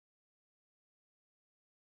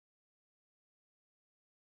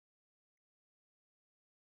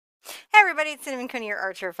Hey everybody, it's Cinnamon Coney, your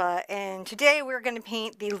Art Sherpa, and today we're going to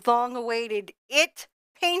paint the long-awaited It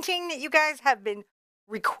painting that you guys have been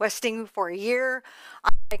requesting for a year.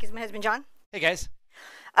 Mike is my husband, John. Hey guys.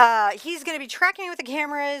 He's going to be tracking you with the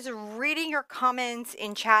cameras, reading your comments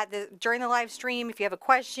in chat during the live stream. If you have a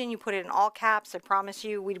question, you put it in all caps. I promise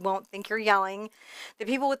you we won't think you're yelling. The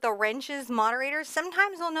people with the wrenches, moderators,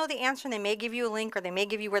 sometimes they'll know the answer and they may give you a link or they may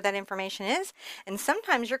give you where that information is. And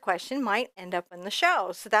sometimes your question might end up in the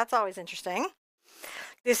show. So that's always interesting.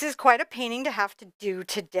 This is quite a painting to have to do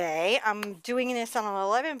today. I'm doing this on an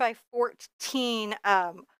 11 by 14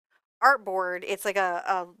 art board. It's like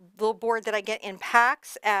a little board that I get in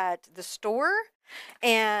packs at the store.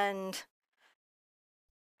 And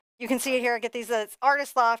you can see it here. I get these.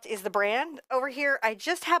 Artist Loft is the brand. Over here, I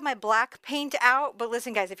just have my black paint out. But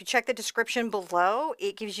listen, guys, if you check the description below,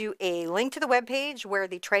 it gives you a link to the webpage where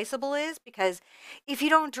the traceable is. Because if you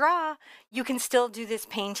don't draw, you can still do this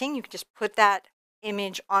painting. You can just put that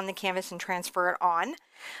image on the canvas and transfer it on.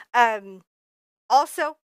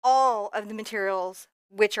 Also, all of the materials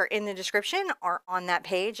which are in the description are on that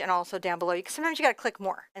page and also down below. Sometimes you got to click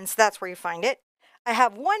more, and so that's where you find it. I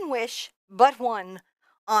have one wish, but one,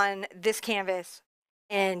 on this canvas,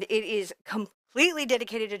 and it is completely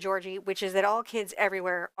dedicated to Georgie, which is that all kids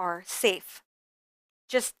everywhere are safe.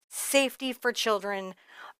 Just safety for children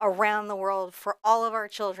around the world, for all of our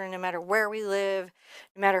children, no matter where we live,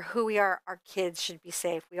 no matter who we are, our kids should be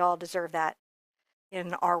safe. We all deserve that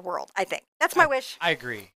in our world, I think. That's my wish. I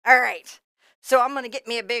agree. All right. So I'm going to get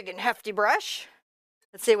me a big and hefty brush.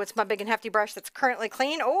 Let's see, what's my big and hefty brush that's currently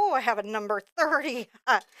clean? Oh, I have a number 30.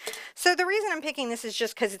 So the reason I'm picking this is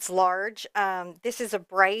just because it's large. This is a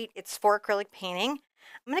bright, it's for acrylic painting.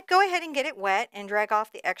 I'm going to go ahead and get it wet and drag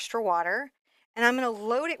off the extra water. And I'm going to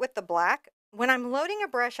load it with the black. When I'm loading a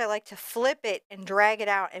brush, I like to flip it and drag it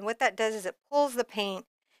out. And what that does is it pulls the paint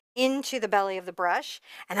into the belly of the brush.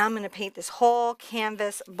 And I'm going to paint this whole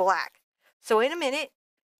canvas black. So in a minute,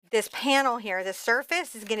 this panel here, the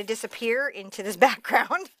surface, is going to disappear into this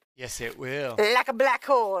background. Yes, it will. Like a black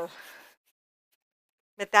hole.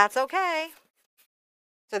 But that's okay.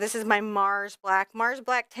 So this is my Mars Black. Mars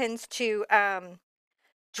Black tends to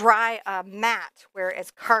dry matte,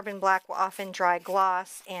 whereas Carbon Black will often dry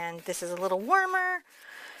gloss. And this is a little warmer,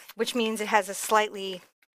 which means it has a slightly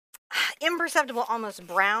imperceptible, almost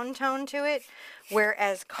brown tone to it,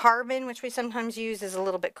 whereas Carbon, which we sometimes use, is a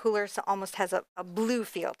little bit cooler, so almost has a blue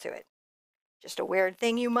feel to it. Just a weird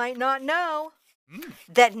thing you might not know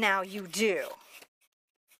that now you do,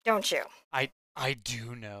 don't you? I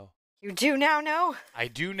do know. You do now know? I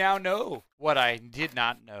do now know what I did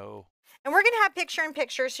not know. And we're going to have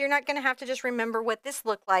picture-in-picture, so you're not going to have to just remember what this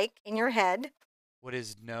looked like in your head. What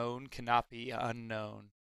is known cannot be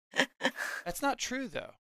unknown. That's not true,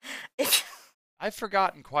 though. I've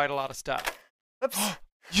forgotten quite a lot of stuff. Oops.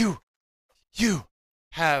 You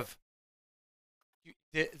have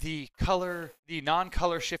the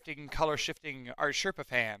non-color shifting, color shifting Art Sherpa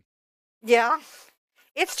fan. Yeah,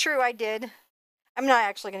 it's true, I did. I'm not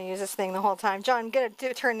actually going to use this thing the whole time. John, I'm going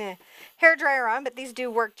to turn the hairdryer on, but these do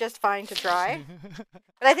work just fine to dry.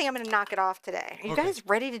 But I think I'm going to knock it off today. Are you guys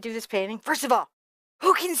ready to do this painting? First of all,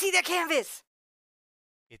 who can see the canvas?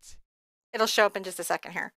 It'll show up in just a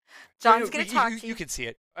second here. John's going to talk to you. You can see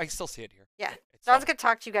it. I can still see it here. Yeah. John's going to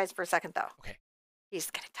talk to you guys for a second, though. Okay. He's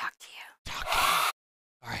going to talk to you.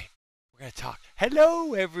 All right. We're going to talk.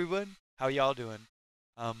 Hello, everyone. How y'all doing?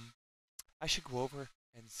 I should go over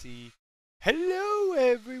and see. Hello,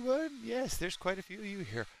 everyone. Yes, there's quite a few of you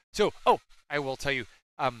here. So, I will tell you,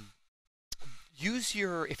 if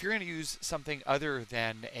you're going to use something other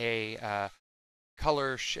than a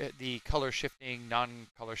the color shifting,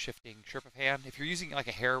 non-color shifting Sherpa fan, if you're using like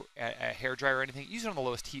a hair dryer or anything, use it on the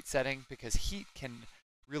lowest heat setting, because heat can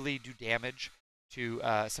really do damage to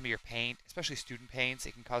some of your paint, especially student paints.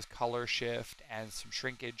 It can cause color shift and some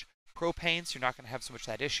shrinkage. Pro paints, you're not going to have so much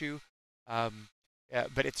that issue.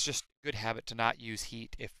 But it's just a good habit to not use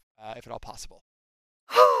heat if at all possible.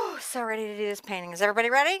 So ready to do this painting. Is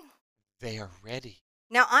everybody ready? They are ready.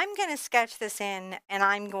 Now I'm going to sketch this in, and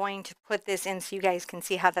I'm going to put this in so you guys can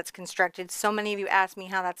see how that's constructed. So many of you asked me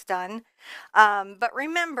how that's done. But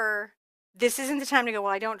remember, this isn't the time to go,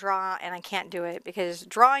 well, I don't draw and I can't do it, because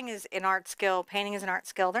drawing is an art skill, painting is an art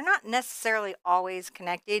skill. They're not necessarily always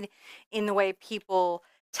connected in the way people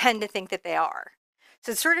tend to think that they are.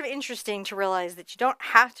 So it's sort of interesting to realize that you don't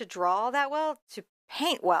have to draw that well to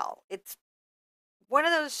paint well. It's one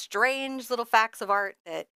of those strange little facts of art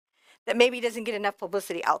that maybe doesn't get enough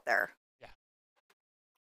publicity out there. Yeah.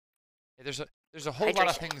 There's a whole lot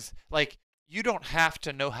of things, like you don't have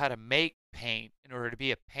to know how to make paint in order to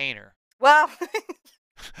be a painter. Well,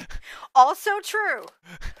 Also true.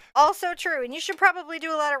 Also true. And you should probably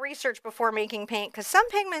do a lot of research before making paint because some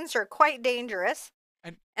pigments are quite dangerous.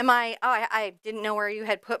 And I didn't know where you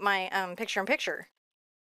had put my picture in picture.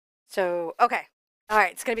 So, okay. All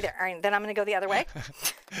right, it's going to be there. All right, then I'm going to go the other way.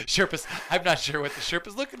 Sherpas, I'm not sure what the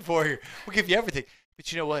Sherpa's looking for here. We'll give you everything.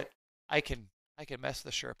 But you know what? I can mess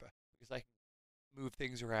with the Sherpa because I can move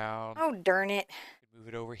things around. Oh, darn it. Move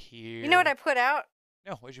it over here. You know what I put out?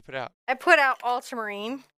 No, what did you put out? I put out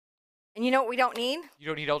ultramarine. And you know what we don't need? You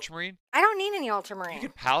don't need ultramarine? I don't need any ultramarine. You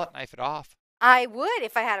could palette knife it off. I would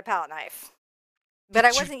if I had a palette knife. But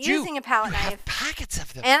I wasn't using a palette knife. You have packets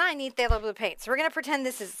of them. And I need phthalo blue paint. So we're going to pretend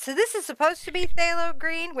this is... So this is supposed to be phthalo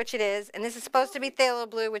green, which it is. And this is supposed to be phthalo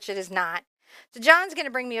blue, which it is not. So John's going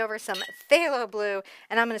to bring me over some phthalo blue.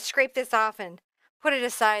 And I'm going to scrape this off and put it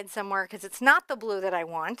aside somewhere because it's not the blue that I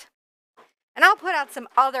want. And I'll put out some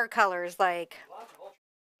other colors like...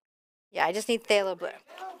 Yeah, I just need phthalo blue.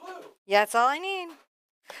 Yeah, that's all I need.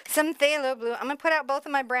 Some phthalo blue. I'm going to put out both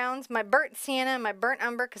of my browns, my burnt sienna and my burnt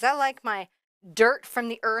umber, because I like my dirt from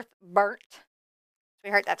the earth burnt.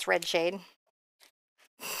 Sweetheart, that's red shade.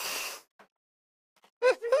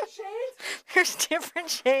 There's different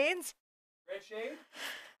shades. Red shade?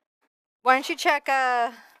 Why don't you check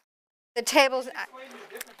the tables?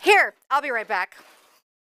 Here, I'll be right back.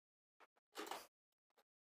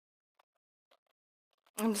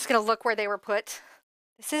 I'm just going to look where they were put.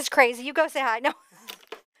 This is crazy. You go say hi. No.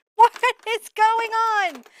 What is going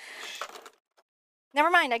on?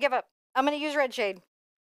 Never mind. I give up. I'm going to use red shade.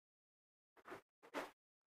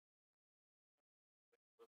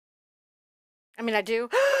 I mean, I do.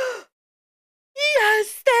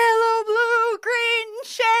 Yes, phthalo blue, green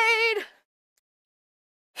shade.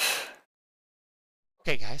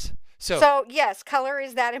 Okay, guys. So, yes, color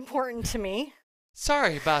is that important to me.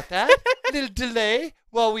 Sorry about that. Little delay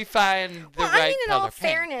while we find the right color. I mean, in all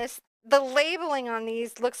fairness, the labeling on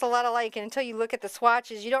these looks a lot alike, and until you look at the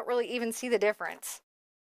swatches, you don't really even see the difference.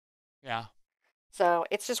 Yeah. So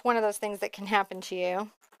it's just one of those things that can happen to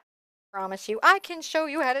you. Promise you, I can show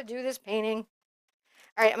you how to do this painting.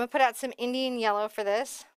 All right, I'm going to put out some Indian yellow for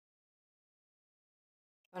this.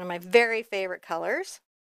 One of my very favorite colors.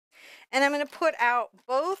 And I'm going to put out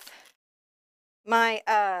both my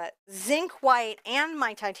zinc white and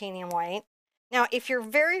my titanium white. Now, if you're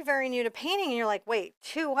very, very new to painting and you're like, wait,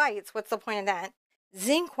 2 whites, what's the point of that?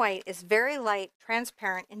 Zinc white is very light,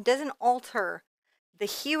 transparent, and doesn't alter the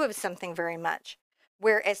hue of something very much.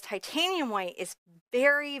 Whereas titanium white is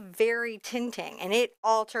very, very tinting, and it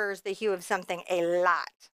alters the hue of something a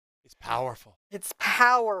lot. It's powerful. It's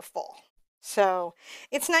powerful. So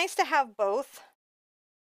it's nice to have both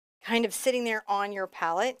kind of sitting there on your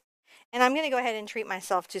palette. And I'm going to go ahead and treat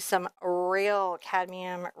myself to some real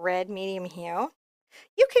cadmium red medium hue.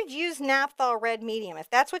 You could use naphthol red medium if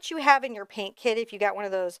that's what you have in your paint kit. If you got one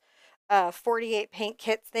of those 48 paint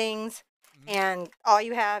kit things and all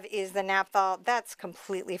you have is the naphthol, that's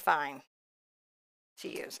completely fine to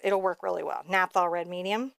use. It'll work really well. Naphthol red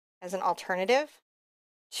medium as an alternative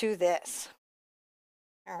to this.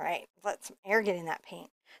 All right, let some air get in that paint.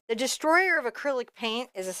 The destroyer of acrylic paint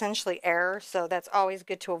is essentially air, so that's always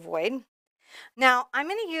good to avoid. Now, I'm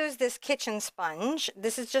going to use this kitchen sponge.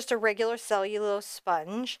 This is just a regular cellulose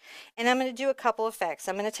sponge, and I'm going to do a couple effects.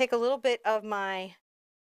 I'm going to take a little bit of my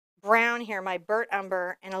brown here, my burnt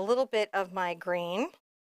umber, and a little bit of my green.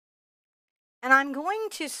 And I'm going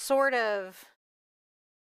to sort of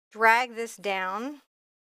drag this down,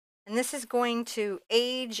 and this is going to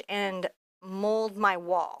age and mold my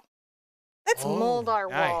wall. Let's mold our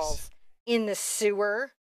walls in the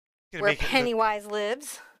sewer where Pennywise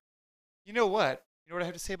lives. You know what? You know what I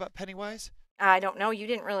have to say about Pennywise? I don't know. You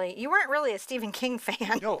weren't really a Stephen King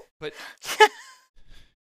fan. No, but...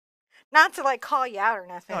 Not to like call you out or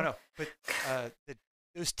nothing. No, but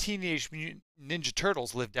those teenage mutant Ninja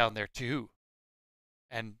Turtles live down there too.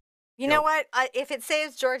 And you know what? If it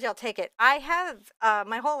saves Georgie, I'll take it. I have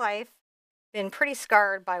my whole life been pretty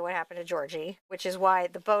scarred by what happened to Georgie, which is why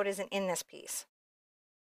the boat isn't in this piece.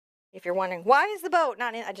 If you're wondering, why is the boat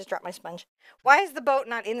not in... I just dropped my sponge. Why is the boat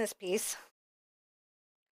not in this piece?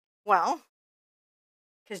 Well,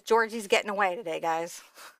 because Georgie's getting away today, guys.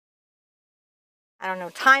 I don't know,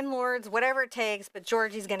 Time Lords, whatever it takes, but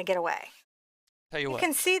Georgie's going to get away. Tell you what. You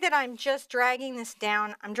can see that I'm just dragging this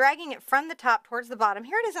down. I'm dragging it from the top towards the bottom.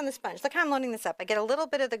 Here it is on the sponge. Look how I'm loading this up. I get a little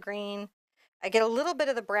bit of the green. I get a little bit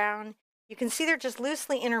of the brown. You can see they're just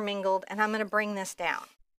loosely intermingled, and I'm going to bring this down.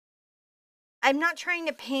 I'm not trying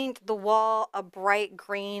to paint the wall a bright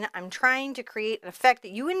green. I'm trying to create an effect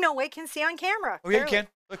that you in no way can see on camera. Oh, yeah, you can.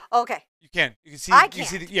 Look. Okay. You can. You can see. I can't. You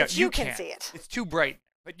see the, yeah, you can see it. It's too bright.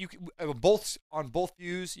 But you can, both on both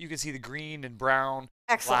views, you can see the green and brown,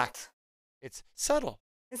 black. Excellent. It's subtle,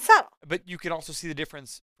 It's subtle. but you can also see the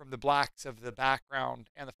difference from the blacks of the background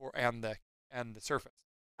and the surface.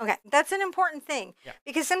 Okay, that's an important thing Yeah.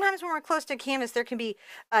 because sometimes when we're close to canvas, there can be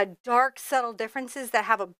dark, subtle differences that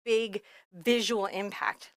have a big visual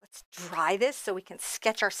impact. Let's dry this so we can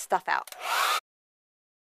sketch our stuff out.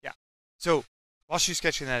 Yeah. So while she's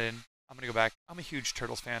sketching that in, I'm gonna go back. I'm a huge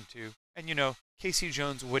Turtles fan too, and you know, Casey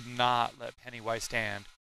Jones would not let Pennywise stand.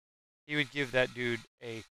 He would give that dude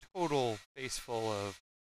a total face full of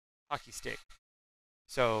hockey stick.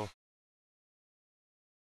 So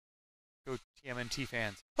go TMNT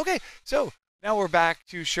fans. Okay, so now we're back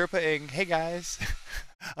to Sherpa-ing. Hey guys.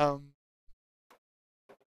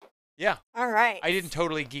 Yeah. All right. I didn't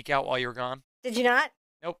totally geek out while you were gone. Did you not?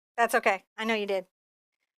 Nope. That's okay. I know you did.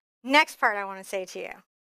 Next part I want to say to you.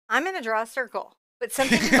 I'm going to draw a circle, but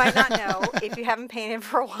something you might not know if you haven't painted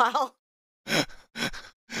for a while.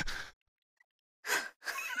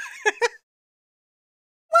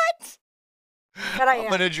 What? But I'm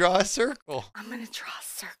gonna draw a circle. I'm going to draw a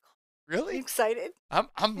circle. Really? Are you excited? I'm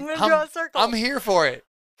going to draw a circle. I'm here for it.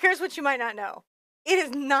 Here's what you might not know. It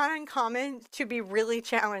is not uncommon to be really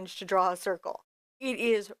challenged to draw a circle. It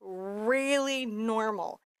is really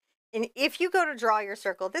normal. And if you go to draw your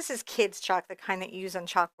circle, this is kids' chalk, the kind that you use on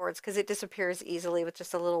chalkboards because it disappears easily with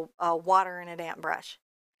just a little water and a damp brush.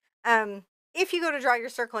 If you go to draw your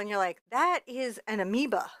circle and you're like, that is an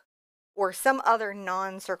amoeba or some other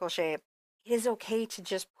non-circle shape, it is okay to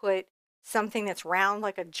just put something that's round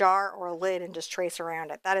like a jar or a lid and just trace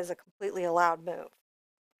around it. That is a completely allowed move.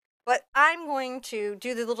 But I'm going to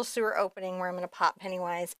do the little sewer opening where I'm going to pop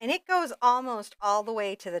Pennywise, and it goes almost all the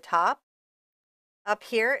way to the top. Up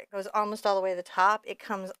here, it goes almost all the way to the top. It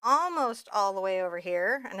comes almost all the way over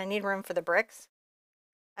here, and I need room for the bricks.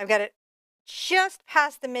 I've got it just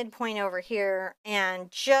past the midpoint over here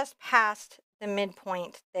and just past the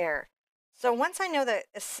midpoint there. So once I know the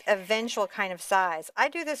eventual kind of size, I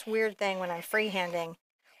do this weird thing when I'm freehanding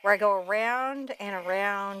where I go around and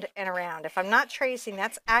around and around. If I'm not tracing,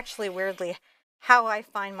 that's actually weirdly how I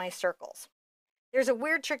find my circles. There's a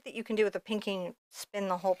weird trick that you can do with a pinky, spin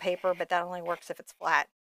the whole paper, but that only works if it's flat.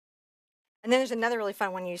 And then there's another really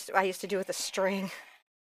fun one I used to do with a string.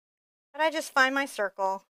 But I just find my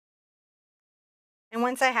circle. And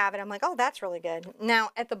once I have it, I'm like, oh, that's really good. Now,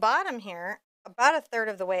 at the bottom here, about a third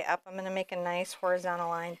of the way up, I'm going to make a nice horizontal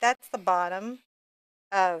line. That's the bottom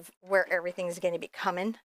of where everything's going to be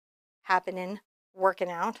happening, working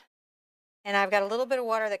out. And I've got a little bit of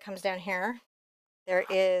water that comes down here. There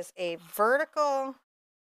is a vertical,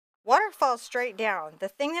 water falls straight down. The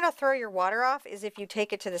thing that'll throw your water off is if you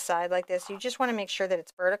take it to the side like this. You just want to make sure that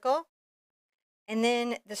it's vertical. And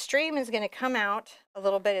then the stream is going to come out a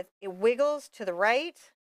little bit. It wiggles to the right,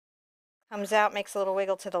 comes out, makes a little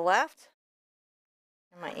wiggle to the left.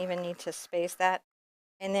 I might even need to space that.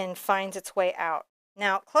 And then finds its way out.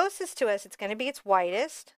 Now, closest to us, it's going to be its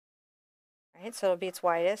widest. Right, so it'll be its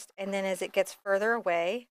widest. And then as it gets further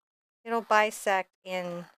away, it'll bisect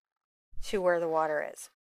in to where the water is.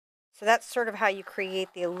 So that's sort of how you create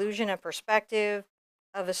the illusion of perspective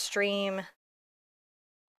of a stream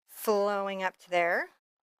flowing up to there.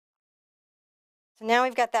 So now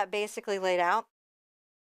we've got that basically laid out.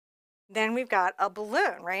 Then we've got a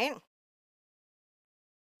balloon, right?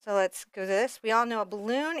 So let's go to this. We all know a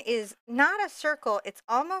balloon is not a circle. It's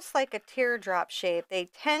almost like a teardrop shape. They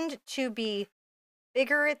tend to be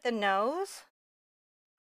bigger at the nose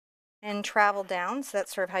and travel down. So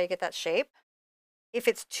that's sort of how you get that shape. If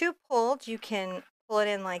it's too pulled, you can pull it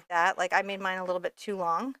in like that. Like I made mine a little bit too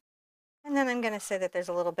long. And then I'm going to say that there's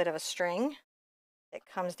a little bit of a string that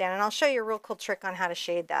comes down. And I'll show you a real cool trick on how to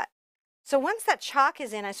shade that. So once that chalk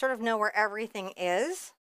is in, I sort of know where everything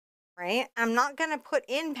is, right? I'm not going to put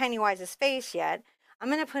in Pennywise's face yet. I'm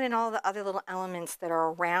going to put in all the other little elements that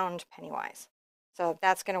are around Pennywise. So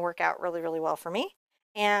that's going to work out really, really well for me.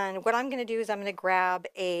 And what I'm going to do is I'm going to grab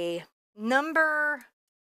a number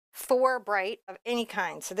 4 bright of any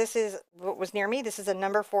kind. So this is what was near me. This is a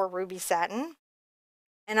number 4 Ruby Satin.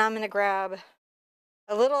 And I'm going to grab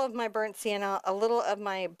a little of my burnt sienna, a little of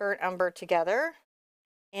my burnt umber together.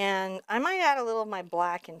 And I might add a little of my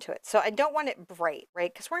black into it. So I don't want it bright,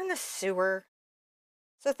 right? Because we're in the sewer.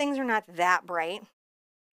 So things are not that bright.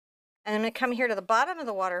 And I'm going to come here to the bottom of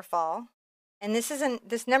the waterfall. And this is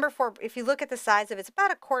this number 4, if you look at the size of it, it's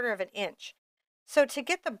about 1/4 of an inch. So to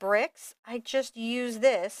get the bricks, I just use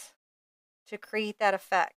this to create that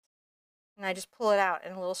effect. And I just pull it out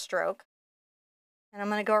in a little stroke. And I'm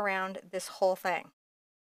going to go around this whole thing.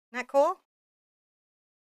 Isn't that cool?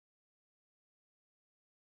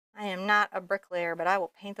 I am not a bricklayer, but I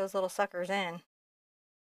will paint those little suckers in.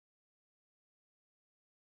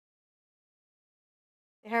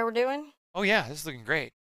 See how we're doing? Oh yeah, this is looking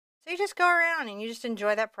great. So you just go around and you just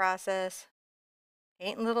enjoy that process,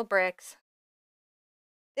 painting little bricks.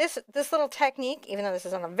 This little technique, even though this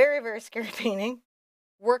is on a very, very scary painting,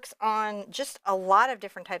 works on just a lot of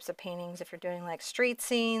different types of paintings. If you're doing like street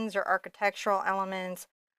scenes or architectural elements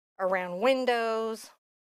around windows,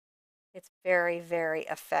 it's very, very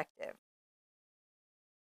effective.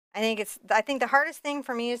 I think the hardest thing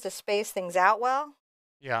for me is to space things out well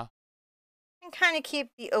Yeah. and kind of keep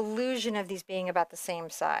the illusion of these being about the same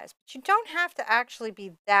size. But you don't have to actually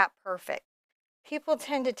be that perfect. People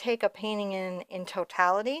tend to take a painting in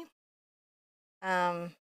totality. For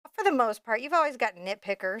the most part, you've always got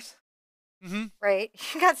nitpickers, Mm-hmm. right?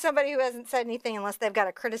 You got somebody who hasn't said anything unless they've got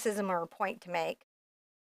a criticism or a point to make,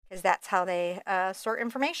 because that's how they sort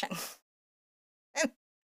information.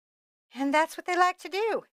 And that's what they like to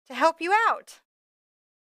do, to help you out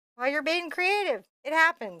while you're being creative. It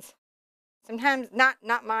happens. Sometimes not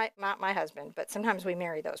my husband, but sometimes we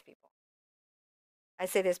marry those people. I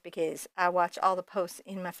say this because I watch all the posts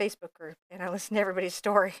in my Facebook group and I listen to everybody's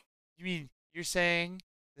story. You mean you're saying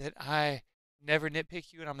that I never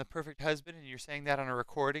nitpick you and I'm the perfect husband, and you're saying that on a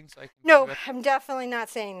recording so I can No, about... I'm definitely not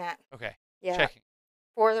saying that. Okay. Yeah. Checking.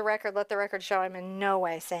 For the record, let the record show I'm in no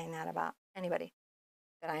way saying that about anybody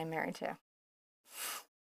that I am married to.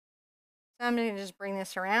 So I'm going to just bring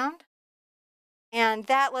this around. And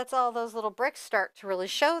that lets all those little bricks start to really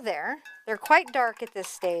show there. They're quite dark at this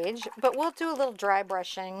stage, but we'll do a little dry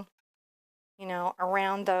brushing,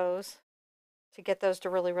 around those to get those to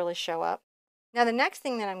really, really show up. Now, the next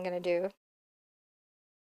thing that I'm going to do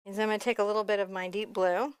is I'm going to take a little bit of my deep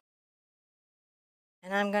blue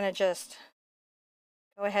and I'm going to just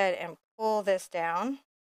go ahead and pull this down.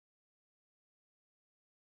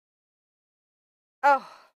 Oh,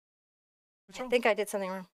 I think I did something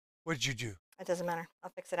wrong. What did you do? It doesn't matter.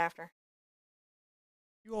 I'll fix it after.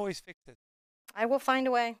 You always fix it. I will find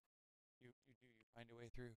a way. You find a way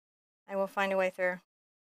through. I will find a way through.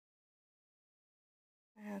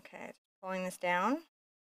 Okay, pulling this down.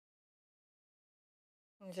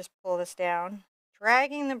 And just pull this down.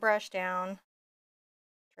 Dragging the brush down.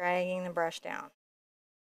 Dragging the brush down.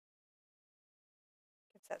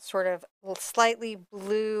 Gets that sort of slightly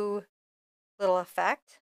blue little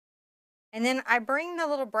effect. And then I bring the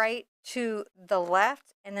little bright to the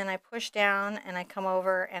left, and then I push down, and I come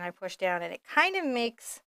over, and I push down, and it kind of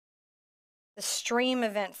makes the stream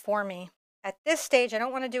event for me. At this stage, I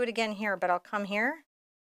don't want to do it again here, but I'll come here,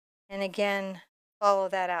 and again, follow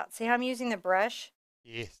that out. See how I'm using the brush?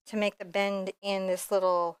 Yes. To make the bend in this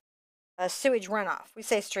little sewage runoff. We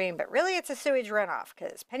say stream, but really it's a sewage runoff,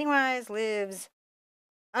 because Pennywise lives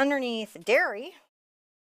underneath dairy,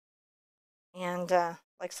 and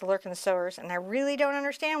likes to lurk in the sewers, and I really don't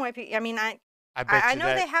understand why people. I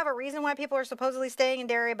know they have a reason why people are supposedly staying in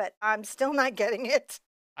dairy, but I'm still not getting it.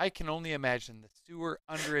 I can only imagine the sewer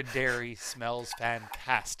under a dairy smells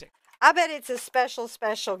fantastic. I bet it's a special,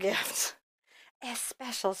 special gift. A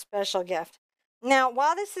special, special gift. Now,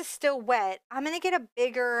 while this is still wet, I'm going to get a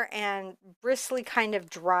bigger and bristly kind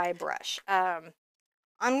of dry brush. I'm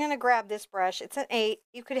going to grab this brush. It's an 8.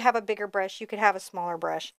 You could have a bigger brush. You could have a smaller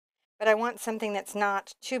brush. But I want something that's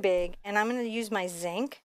not too big. And I'm going to use my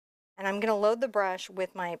zinc. And I'm going to load the brush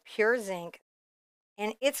with my pure zinc.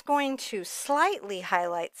 And it's going to slightly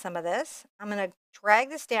highlight some of this. I'm going to drag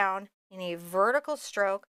this down in a vertical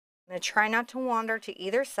stroke. I'm going to try not to wander to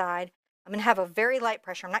either side. I'm going to have a very light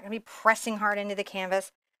pressure. I'm not going to be pressing hard into the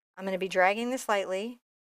canvas. I'm going to be dragging this lightly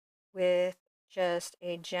with just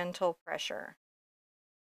a gentle pressure.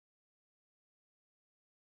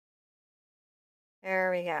 There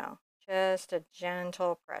we go. Just a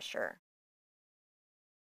gentle pressure.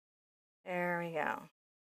 There we go.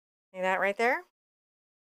 See that right there?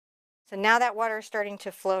 So now that water is starting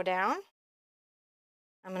to flow down.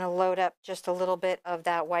 I'm going to load up just a little bit of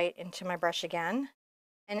that white into my brush again.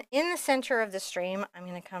 And in the center of the stream, I'm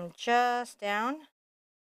going to come just down.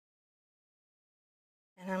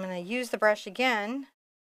 And I'm going to use the brush again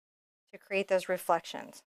to create those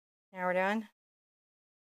reflections. Now we're doing.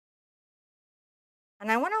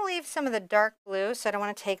 And I want to leave some of the dark blue, so I don't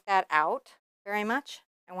want to take that out very much.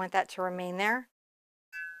 I want that to remain there.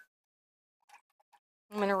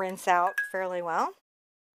 I'm going to rinse out fairly well.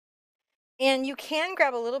 And you can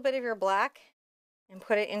grab a little bit of your black and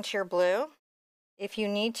put it into your blue. If you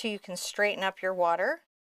need to, you can straighten up your water.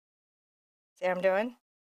 See what I'm doing?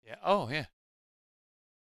 Yeah. Oh, yeah.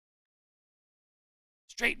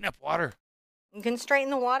 Straighten up water. You can straighten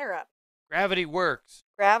the water up. Gravity works.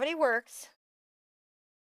 Gravity works.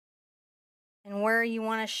 And where you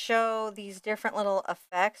want to show these different little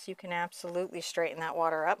effects, you can absolutely straighten that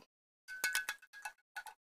water up.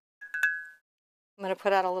 I'm going to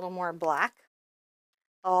put out a little more black.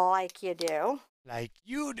 Like you do. Like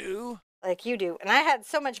you do. Like you do. And I had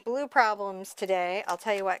so much blue problems today. I'll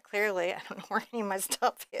tell you what, clearly, I don't know where any of my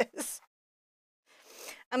stuff is.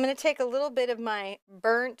 I'm going to take a little bit of my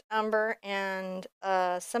burnt umber and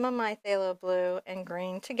some of my phthalo blue and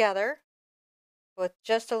green together with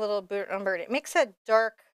just a little burnt umber. It makes a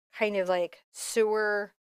dark kind of like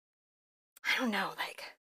sewer, I don't know, like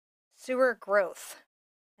sewer growth.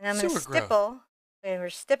 And I'm going to Sewer growth. stipple, we're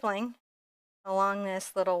stippling along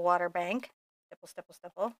this little water bank. Stipple, stipple,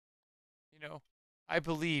 stipple. You know, I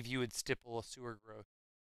believe you would stipple a sewer growth.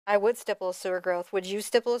 I would stipple a sewer growth. Would you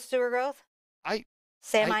stipple a sewer growth? I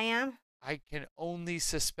Sam, I I am. I can only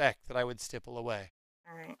suspect that I would stipple away.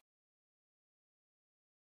 All right.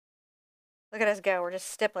 Look at us go. We're just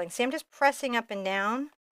stippling. See, I'm just pressing up and down.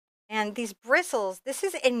 And these bristles, this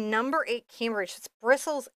is a number 8 Cambridge. It's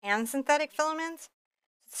bristles and synthetic filaments.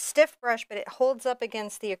 It's a stiff brush, but it holds up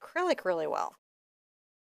against the acrylic really well.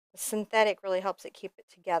 The synthetic really helps it keep it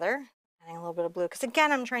together. Adding a little bit of blue. Because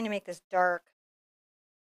again, I'm trying to make this dark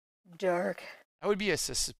I would be a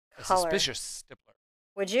suspicious stippler.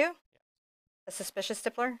 Would you? Yeah. A suspicious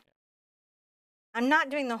stippler? I'm not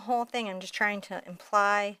doing the whole thing. I'm just trying to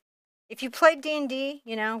imply. If you played D&D,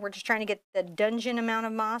 you know, we're just trying to get the dungeon amount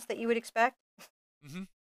of moss that you would expect. Mm-hmm.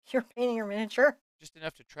 You're painting your miniature. Just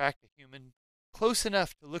enough to track the human, close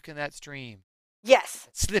enough to look in that stream. Yes.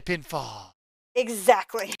 Slip and fall.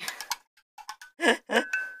 Exactly.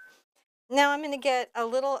 Now I'm going to get a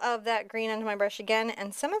little of that green onto my brush again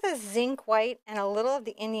and some of the zinc white and a little of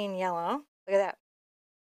the Indian yellow. Look at that.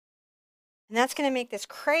 And that's going to make this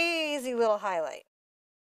crazy little highlight.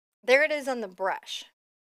 There it is on the brush.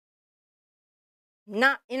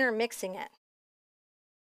 Not intermixing it.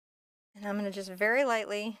 And I'm going to just very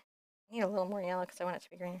lightly, I need a little more yellow because I want it to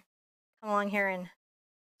be green. Come along here and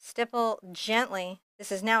stipple gently. This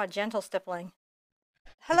is now a gentle stippling.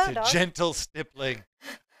 Hello, it's a dog. gentle stippling.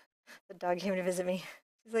 The dog came to visit me.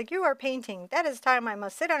 He's like, you are painting. That is time I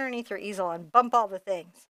must sit underneath your easel and bump all the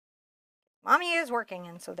things. Mommy is working,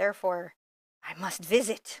 and so therefore I must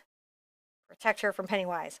visit. Protect her from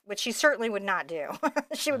Pennywise, which she certainly would not do.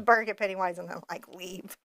 She would bark at Pennywise and then like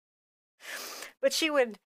leave. But she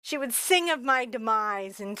would sing of my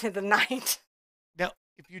demise into the night. Now,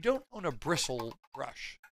 if you don't own a bristle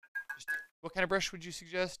brush, what kind of brush would you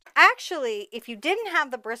suggest? Actually, if you didn't have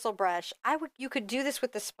the bristle brush, you could do this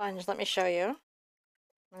with the sponge. Let me show you. I'm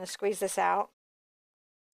going to squeeze this out.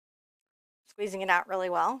 Squeezing it out really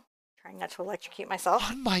well. Trying not to electrocute myself.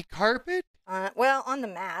 On my carpet? Well, on the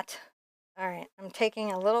mat. All right, I'm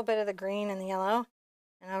taking a little bit of the green and the yellow,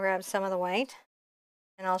 and I'll grab some of the white,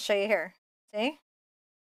 and I'll show you here. See?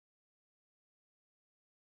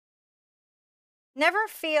 Never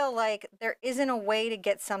feel like there isn't a way to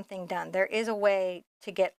get something done. There is a way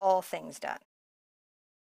to get all things done.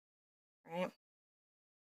 Right?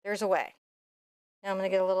 There's a way. Now I'm going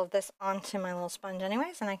to get a little of this onto my little sponge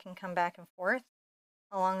anyways, and I can come back and forth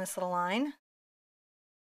along this little line.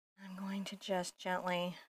 I'm going to just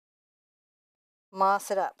gently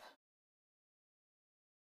moss it up.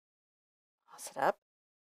 Moss it up.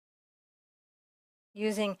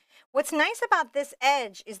 Using, what's nice about this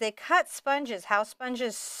edge is they cut sponges, how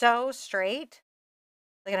sponges so straight.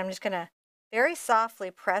 Look at, I'm just going to very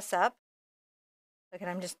softly press up. Look at,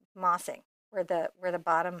 I'm just mossing where the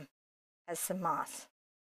bottom has some moss.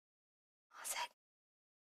 Moss it.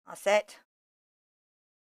 Moss it.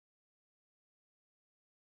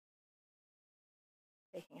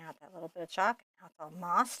 Taking out that little bit of chalk. Now it's all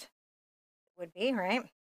mossed. It would be, right?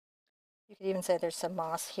 You could even say there's some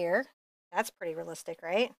moss here. That's pretty realistic,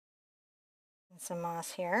 right? And some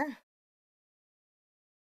moss here.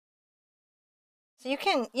 So you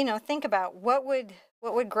can, think about what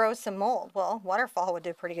would grow some mold. Well, waterfall would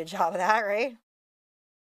do a pretty good job of that, right?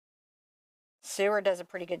 Sewer does a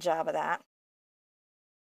pretty good job of that.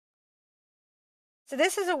 So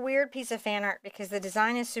this is a weird piece of fan art because the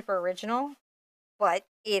design is super original, but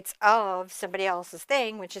it's of somebody else's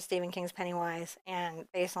thing, which is Stephen King's Pennywise, and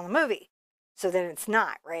based on the movie. So then it's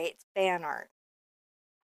not, right? It's fan art.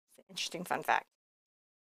 It's an interesting fun fact.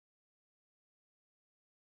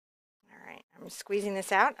 All right, I'm squeezing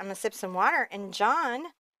this out. I'm gonna sip some water, and John,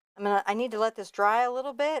 I need to let this dry a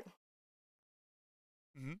little bit.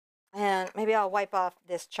 Mm-hmm. And maybe I'll wipe off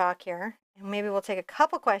this chalk here. And maybe we'll take a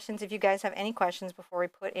couple questions if you guys have any questions before we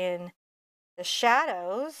put in the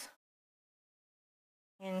shadows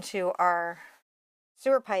into our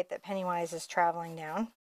sewer pipe that Pennywise is traveling down.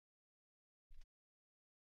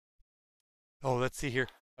 Oh, let's see here.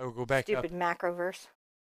 I will go back up. Stupid macroverse.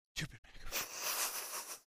 Stupid macro.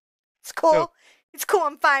 It's cool. So, It's cool.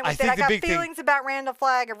 I'm fine I with it. think I the got big thing. feelings about Randall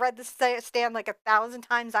Flagg. I've read this stand like 1,000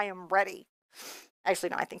 times. I am ready. Actually,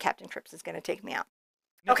 no, I think Captain Trips is going to take me out.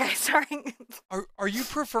 No, Okay, sorry. are you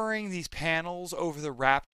preferring these panels over the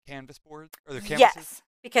wrapped canvas boards or the canvases? Yes,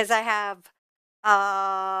 because I have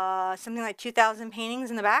something like 2,000 paintings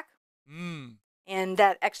in the back. And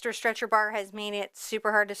that extra stretcher bar has made it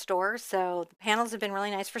super hard to store. So the panels have been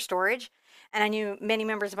really nice for storage. And I knew many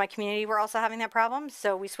members of my community were also having that problem.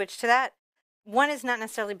 So we switched to that. One is not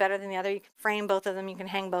necessarily better than the other. You can frame both of them. You can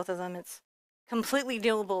hang both of them. It's completely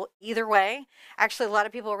doable either way. Actually, a lot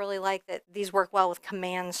of people really like that these work well with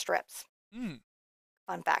command strips.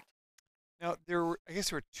 Fun fact. Now, I guess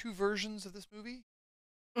there were 2 versions of this movie.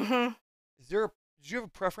 Mm-hmm. Did you have a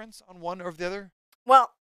preference on one over the other?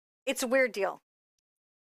 Well, it's a weird deal.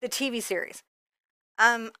 The TV series.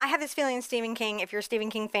 I have this feeling Stephen King, if you're a Stephen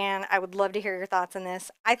King fan, I would love to hear your thoughts on this.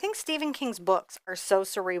 I think Stephen King's books are so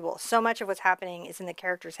cerebral. So much of what's happening is in the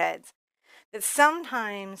characters' heads. That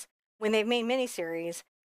sometimes when they've made miniseries,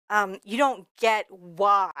 you don't get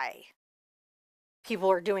why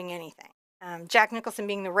people are doing anything. Jack Nicholson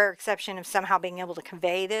being the rare exception of somehow being able to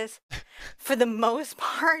convey this. For the most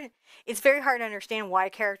part, it's very hard to understand why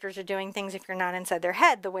characters are doing things if you're not inside their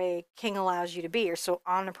head the way King allows you to be, or so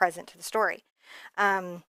omnipresent to the story.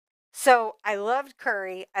 So I loved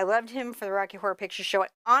Curry. I loved him for the Rocky Horror Picture Show. I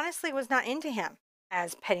honestly was not into him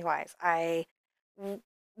as Pennywise. I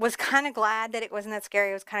was kind of glad that it wasn't that scary.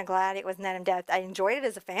 I was kind of glad it wasn't that in depth. I enjoyed it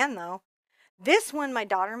as a fan, though. This one my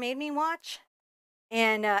daughter made me watch.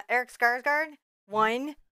 And Eric Skarsgård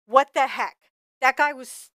won. What the heck? That guy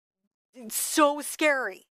was so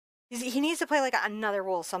scary. He needs to play like another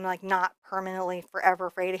role, so I'm like not permanently forever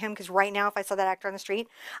afraid of him. Because right now, if I saw that actor on the street,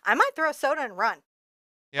 I might throw a soda and run,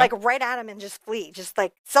 like right at him and just flee, just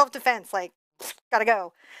like self-defense. Like gotta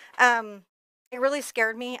go. It really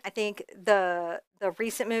scared me. I think the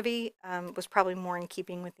recent movie was probably more in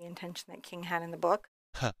keeping with the intention that King had in the book.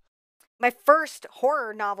 My first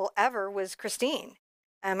horror novel ever was Christine.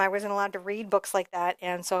 I wasn't allowed to read books like that,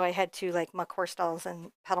 and so I had to like muck horse stalls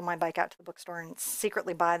and pedal my bike out to the bookstore and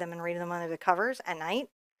secretly buy them and read them under the covers at night.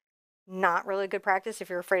 Not really good practice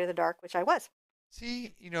if you're afraid of the dark, which I was.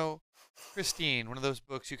 See, Christine, one of those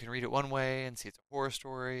books you can read it one way and see it's a horror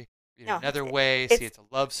story. Read it No, another way, see it's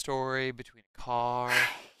a love story between a car.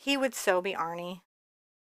 He would so be Arnie.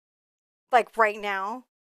 Like right now,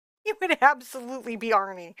 he would absolutely be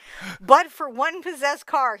Arnie. But for one possessed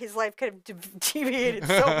car, his life could have deviated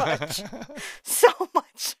so much. So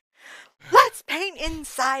much. Let's paint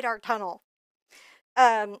inside our tunnel.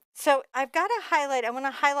 So I've got to highlight, I want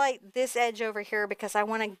to highlight this edge over here because I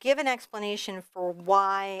want to give an explanation for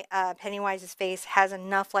why Pennywise's face has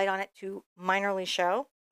enough light on it to minorly show.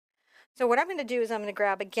 So what I'm going to do is I'm going to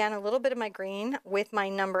grab, again, a little bit of my green with my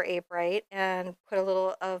number 8 bright and put a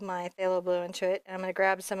little of my phthalo blue into it. And I'm going to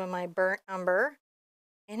grab some of my burnt umber.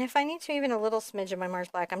 And if I need to, even a little smidge of my Mars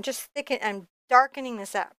Black. I'm darkening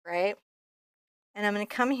this up, right? And I'm going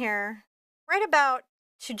to come here right about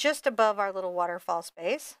to just above our little waterfall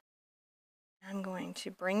space. I'm going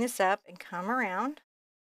to bring this up and come around.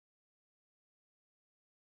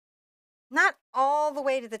 Not all the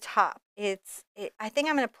way to the top. I think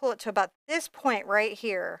I'm going to pull it to about this point right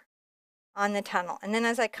here on the tunnel. And then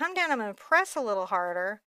as I come down, I'm going to press a little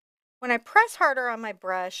harder. When I press harder on my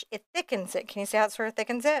brush, it thickens it. Can you see how it sort of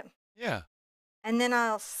thickens it? Yeah. And then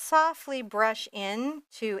I'll softly brush in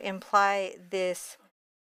to imply this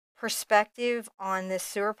perspective on this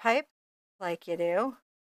sewer pipe, like you do.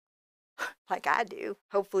 Like I do.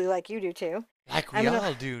 Hopefully like you do too. Like we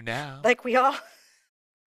all do now. Like we all...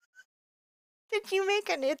 Did you make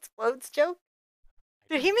an It's Floats joke?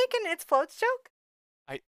 Did he make an It's Floats joke?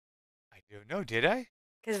 I don't know. Did I?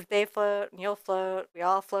 Because they float, and you'll float. We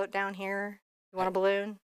all float down here. You want a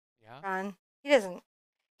balloon? Yeah. Run. He doesn't.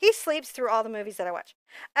 He sleeps through all the movies that I watch.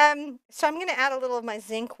 So I'm going to add a little of my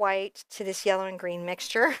zinc white to this yellow and green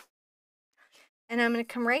mixture. And I'm going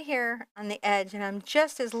to come right here on the edge, and I'm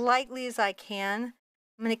just as lightly as I can.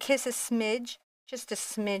 I'm going to kiss a smidge, just a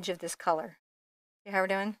smidge of this color. See how we're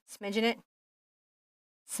doing? Smidging it.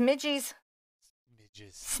 Smidgies.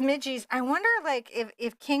 Smidgies. I wonder, like,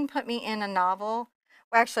 if King put me in a novel.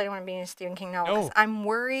 Well, actually, I don't want to be in a Stephen King novel because I'm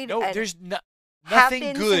worried. No, there's nothing have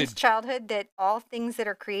been good since childhood that all things that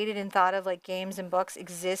are created and thought of, like games and books,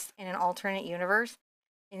 exist in an alternate universe,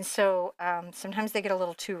 and so sometimes they get a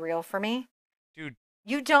little too real for me. Dude,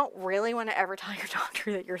 you don't really want to ever tell your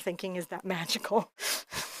doctor that your thinking is that magical.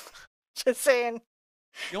 Just saying.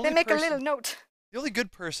 They make a little note. The only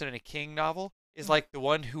good person in a King novel is like the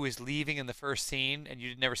one who is leaving in the first scene and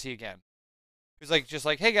you never see again. Who's like just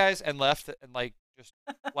like, hey guys, and left and like just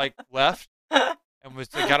like left and was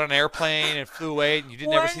got on an airplane and flew away and you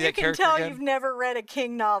didn't ever One, see you that can character tell again. you've never read a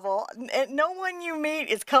King novel. No one you meet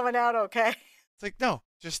is coming out okay. It's like no,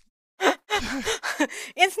 just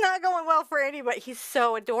It's not going well for anybody. He's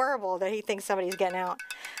so adorable that he thinks somebody's getting out.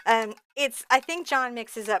 I think John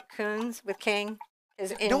mixes up Coons with King.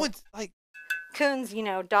 Is no in one's like, Coons,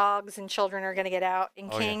 dogs and children are going to get out. In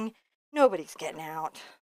oh yeah. King, nobody's getting out.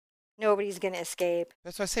 Nobody's going to escape.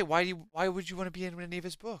 That's why I say, why would you want to be in any of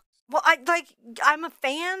his books? Well, I'm a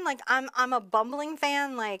fan. Like I'm a bumbling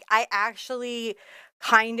fan. Like I actually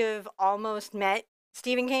kind of almost met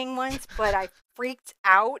Stephen King once, but I freaked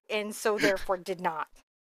out and so therefore did not.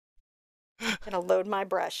 Gonna load my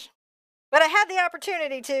brush. But I had the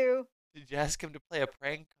opportunity to. Did you ask him to play a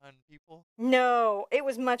prank on people? No, it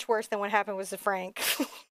was much worse than what happened with the Frank.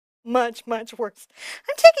 Much, much worse.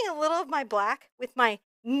 I'm taking a little of my black with my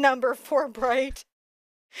number 4 bright.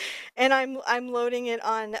 And I'm loading it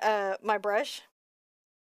on my brush.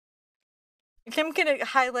 I'm gonna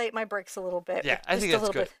highlight my bricks a little bit. Yeah, I think that's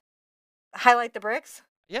good. Highlight the bricks?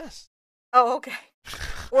 Yes. Oh, okay.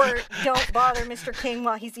 Or don't bother Mr. King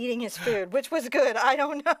while he's eating his food, which was good. I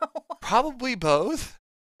don't know. Probably both.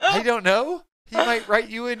 I don't know. He might write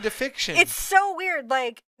you into fiction. It's so weird.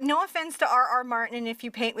 Like, no offense to R.R. Martin, and if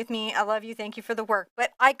you paint with me, I love you. Thank you for the work.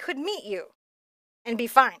 But I could meet you and be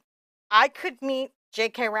fine. I could meet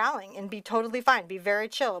J.K. Rowling and be totally fine, be very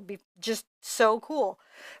chill, be just so cool.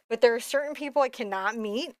 But there are certain people I cannot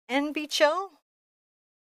meet and be chill.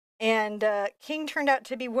 And King turned out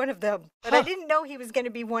to be one of them. But I didn't know he was going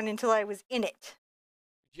to be one until I was in it.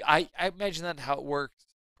 I imagine that's how it works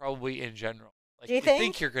probably in general. Like, Do you you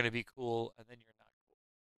think you're going to be cool, and then you're not cool.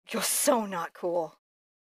 You're so not cool.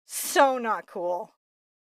 So not cool.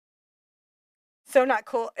 So not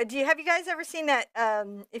cool. Have you guys ever seen that?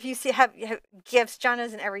 If you have GIFs, John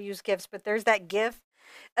doesn't ever use GIFs, but there's that GIF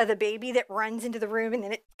of the baby that runs into the room and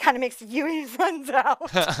then it kind of makes you and runs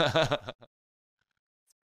out.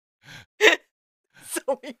 So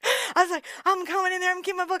I was like, I'm coming in there, I'm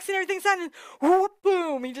keeping my books and everything signed, and whoop,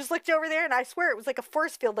 boom, he just looked over there, and I swear it was like a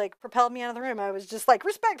force field, like propelled me out of the room. I was just like,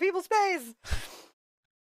 respect people's space.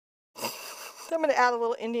 So I'm gonna add a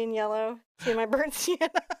little Indian yellow to my burnt sienna.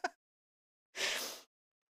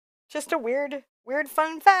 Just a weird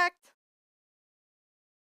fun fact.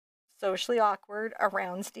 Socially awkward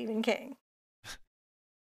around Stephen King.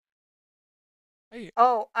 Hey.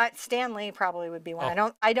 Oh, Stan Lee probably would be one.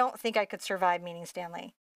 Oh. I don't think I could survive meeting Stan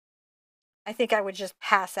Lee. I think I would just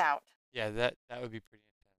pass out. Yeah, that would be pretty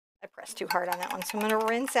intense. I pressed too hard on that one, so I'm gonna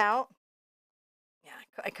rinse out. Yeah,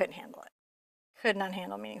 I couldn't handle it. Could not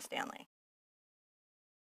handle meeting Stan Lee.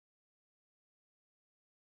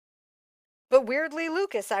 But weirdly,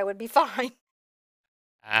 Lucas, I would be fine.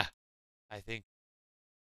 I think.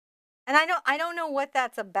 And I don't know what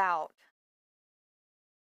that's about.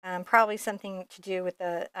 Probably something to do with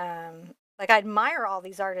the like I admire all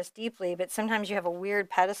these artists deeply, but sometimes you have a weird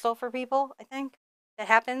pedestal for people. I think that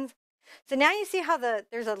happens. So now you see how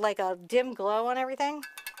there's a dim glow on everything.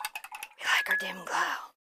 We like our dim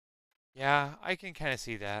glow. Yeah, I can kind of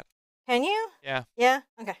see that. Can you? Yeah. Yeah.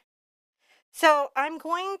 Okay. So I'm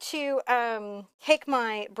going to take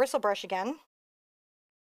my bristle brush again,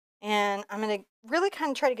 and I'm going to really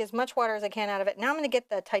kind of try to get as much water as I can out of it. Now I'm going to get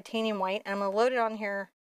the titanium white, and I'm going to load it on here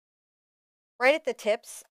right at the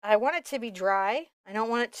tips. I want it to be dry. I don't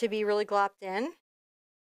want it to be really glopped in.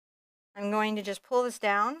 I'm going to just pull this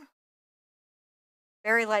down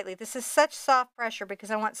very lightly. This is such soft pressure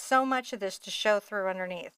because I want so much of this to show through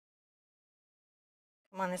underneath.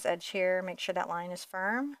 Come on this edge here, make sure that line is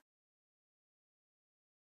firm.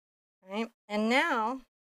 All right, and now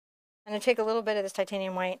I'm going to take a little bit of this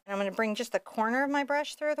titanium white and I'm going to bring just the corner of my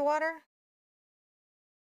brush through the water.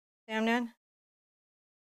 See what I'm doing?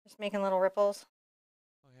 Just making little ripples.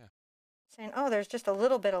 Oh, yeah. Saying, oh, there's just a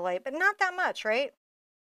little bit of light, but not that much, right?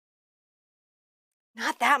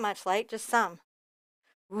 Not that much light, just some.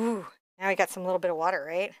 Ooh, now we got some little bit of water,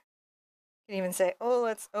 right? You can even say, oh,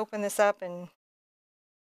 let's open this up, and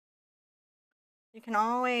you can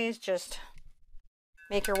always just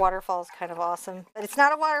make your waterfalls kind of awesome. But it's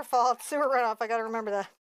not a waterfall, it's sewer runoff. I got to remember that.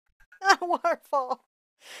 Not a waterfall.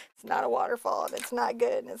 It's not a waterfall, and it's not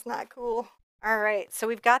good, and it's not cool. All right, so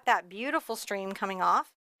we've got that beautiful stream coming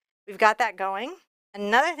off. We've got that going.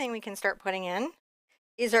 Another thing we can start putting in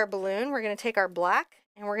is our balloon. We're going to take our black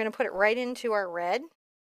and we're going to put it right into our red,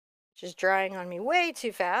 which is drying on me way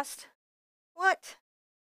too fast. What?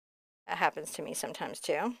 That happens to me sometimes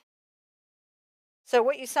too. So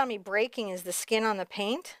what you saw me breaking is the skin on the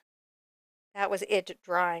paint. That was it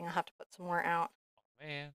drying. I'll have to put some more out.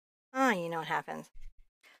 Man. Oh, you know what happens.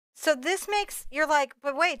 So this makes, you're like,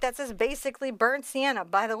 but wait, that says basically burnt sienna.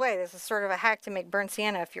 By the way, this is sort of a hack to make burnt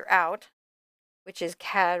sienna if you're out, which is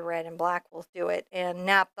cad red and black will do it. And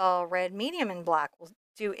naphthol red medium and black will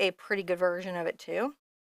do a pretty good version of it too.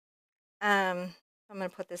 I'm going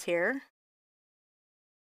to put this here.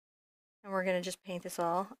 And we're going to just paint this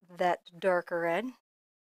all that darker red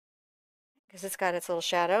because it's got its little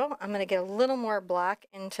shadow. I'm going to get a little more black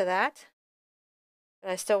into that,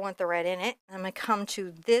 but I still want the red in it. I'm going to come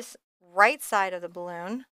to this right side of the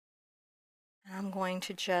balloon, and I'm going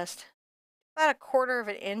to just about 1/4 of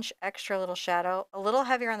an inch extra little shadow, a little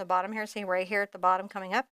heavier on the bottom here. See right here at the bottom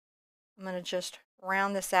coming up. I'm going to just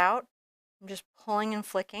round this out. I'm just pulling and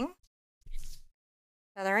flicking,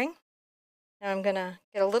 feathering. Now I'm going to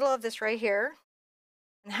get a little of this right here.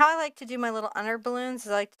 And how I like to do my little under balloons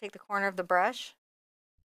is I like to take the corner of the brush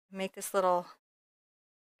and make this little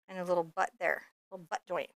kind of little butt there, little butt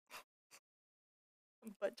joint.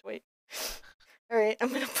 Butt joint. All right, I'm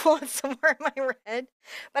going to pull out some more of my red,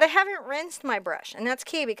 but I haven't rinsed my brush, and that's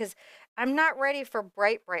key because I'm not ready for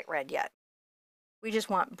bright, bright red yet. We just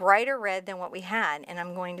want brighter red than what we had, and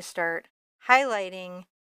I'm going to start highlighting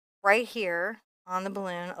right here on the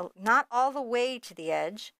balloon, not all the way to the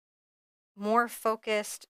edge, more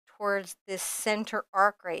focused towards this center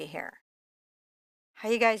arc right here. How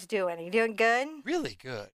you guys doing? Are you doing good? Really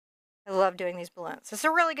good. I love doing these balloons. This is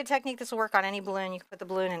a really good technique. This will work on any balloon. You can put the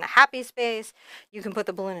balloon in a happy space. You can put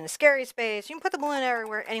the balloon in a scary space. You can put the balloon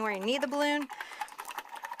everywhere, anywhere you need the balloon.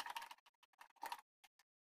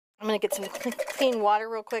 I'm going to get some clean water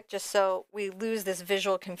real quick just so we lose this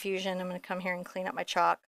visual confusion. I'm going to come here and clean up my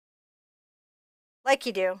chalk. Like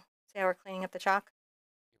you do. See how we're cleaning up the chalk?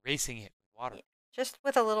 Erasing it with water. Yeah, just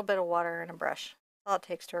with a little bit of water and a brush. That's all it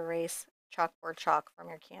takes to erase chalkboard chalk from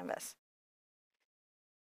your canvas.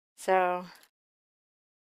 So,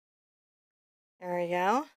 there we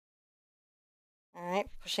go. All right,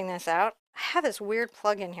 pushing this out. I have this weird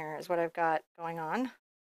plug in here is what I've got going on.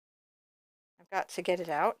 I've got to get it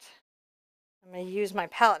out. I'm going to use my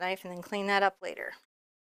palette knife and then clean that up later.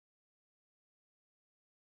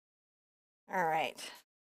 All right.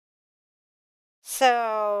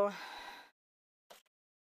 So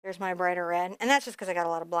there's my brighter red. And that's just because I got a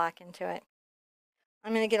lot of black into it.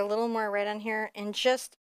 I'm going to get a little more red on here and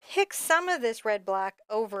just pick some of this red black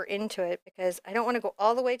over into it because I don't want to go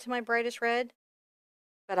all the way to my brightest red,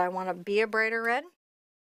 but I want to be a brighter red.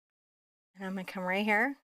 And I'm going to come right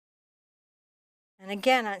here. And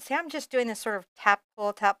again, see, I'm just doing this sort of tap,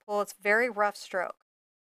 pull, tap, pull. It's very rough stroke.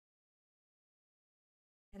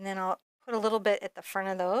 And then I'll put a little bit at the front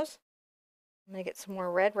of those. I'm going to get some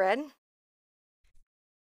more red. And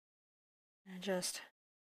just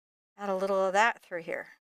add a little of that through here.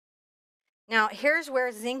 Now, here's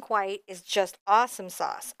where zinc white is just awesome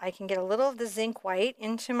sauce. I can get a little of the zinc white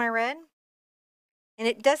into my red. And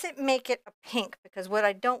it doesn't make it a pink because what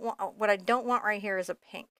I don't want right here is a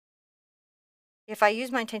pink. If I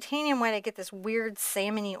use my titanium white, I get this weird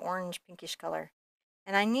salmony orange pinkish color.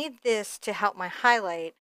 And I need this to help my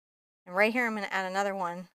highlight. And right here, I'm going to add another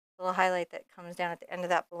one, a little highlight that comes down at the end of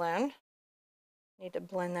that balloon. Need to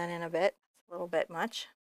blend that in a bit. It's a little bit much.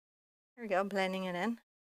 Here we go, blending it in.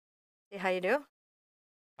 See how you do?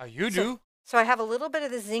 How you do? So I have a little bit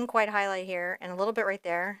of the zinc white highlight here and a little bit right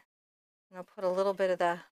there. And I'll put a little bit of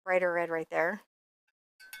the brighter red right there.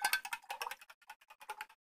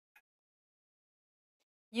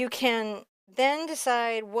 You can then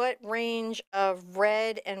decide what range of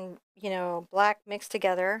red and, black mixed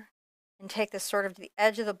together and take this sort of to the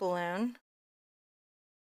edge of the balloon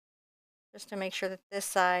just to make sure that this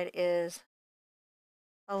side is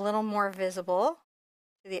a little more visible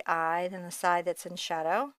to the eye than the side that's in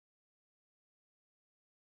shadow.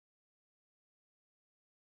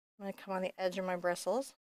 I'm going to come on the edge of my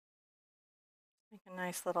bristles. Make a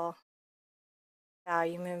nice little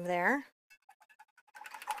value move there.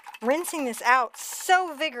 Rinsing this out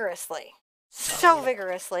so vigorously. So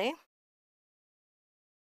vigorously.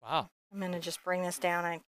 Wow. I'm going to just bring this down.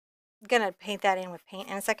 I'm going to paint that in with paint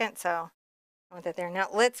in a second, so I want that there. Now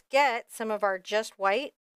let's get some of our just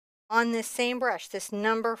white on this same brush, this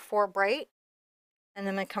number 4 bright. And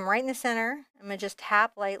then I'm going to come right in the center. I'm going to just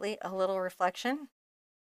tap lightly a little reflection.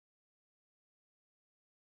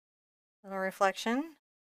 Little reflection.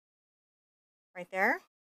 Right there.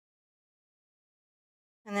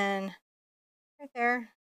 And then right there.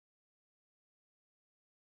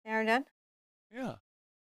 Now we're done? Yeah.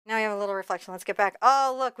 Now we have a little reflection. Let's get back.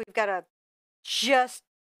 Oh, look, we've got a just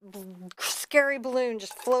scary balloon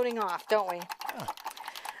just floating off, don't we? Yeah.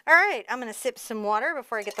 All All right, I'm going to sip some water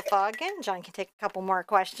before I get the fog in. John can take a couple more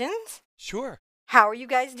questions. Sure. How are you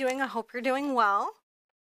guys doing? I hope you're doing well.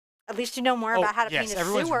 At least you know more about how to paint a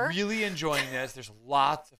everyone's sewer. really enjoying this. There's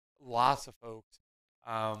lots of folks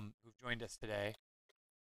who've joined us today.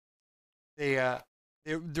 There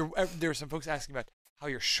were some folks asking about how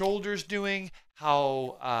your shoulder's doing,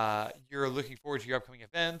 how you're looking forward to your upcoming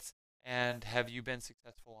events, and have you been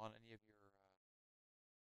successful on any of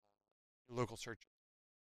your local searches?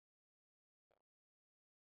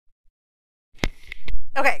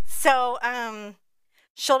 Okay, so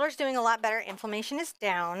shoulder's doing a lot better. Inflammation is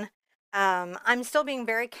down. I'm still being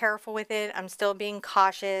very careful with it. I'm still being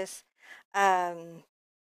cautious.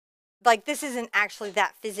 Like this isn't actually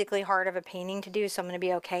that physically hard of a painting to do, so I'm going to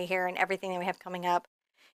be okay here, and everything that we have coming up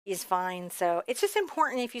is fine. So it's just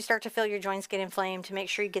important if you start to feel your joints get inflamed to make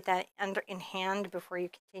sure you get that under in hand before you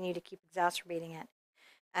continue to keep exacerbating it.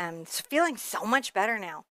 So feeling so much better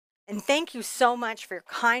now. And thank you so much for your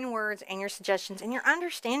kind words and your suggestions and your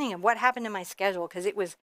understanding of what happened to my schedule, because it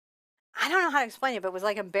was, I don't know how to explain it, but it was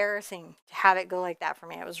like embarrassing to have it go like that for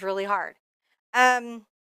me. It was really hard. The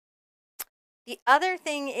other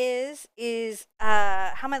thing is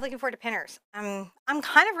how am I looking forward to pinners? I'm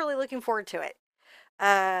kind of really looking forward to it.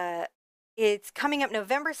 It's coming up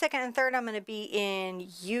November 2nd and 3rd. I'm going to be in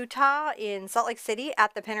Utah, in Salt Lake City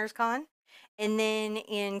at the Pinners Con. And then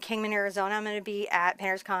in Kingman, Arizona, I'm going to be at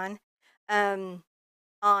Pinners Con on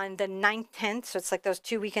the 9th, 10th. So it's like those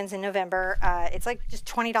 2 weekends in November. It's like just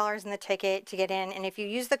 $20 in the ticket to get in. And if you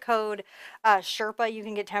use the code Sherpa, you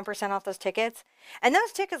can get 10% off those tickets. And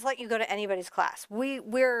those tickets let you go to anybody's class.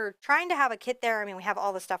 We're trying to have a kit there. I mean, we have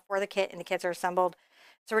all the stuff for the kit, and the kits are assembled.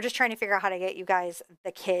 So we're just trying to figure out how to get you guys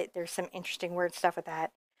the kit. There's some interesting weird stuff with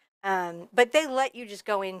that. But they let you just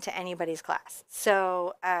go into anybody's class.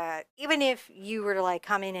 So even if you were to like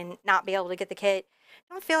come in and not be able to get the kit,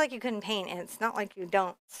 don't feel like you couldn't paint. And it's not like you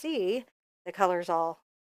don't see the colors all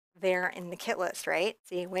there in the kit list, right?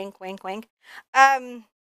 See, wink, wink, wink.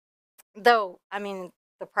 Though, I mean,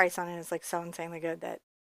 the price on it is like so insanely good that.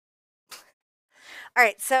 All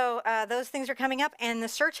right, so those things are coming up, and the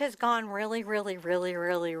search has gone really, really, really,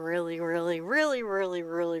 really, really, really, really, really,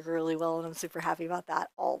 really, really well, and I'm super happy about that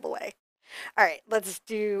all the way. All right, let's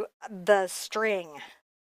do the string.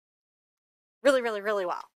 Really, really, really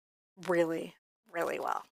well. Really, really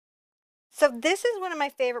well. So this is one of my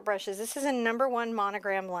favorite brushes. This is a #1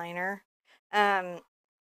 monogram liner.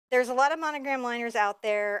 There's a lot of monogram liners out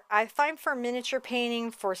there. I find for miniature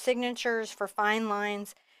painting, for signatures, for fine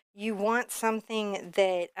lines, you want something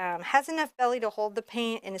that has enough belly to hold the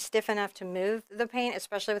paint and is stiff enough to move the paint,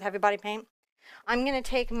 especially with heavy body paint. I'm going to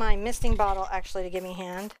take my misting bottle actually to give me a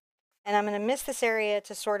hand, and I'm going to mist this area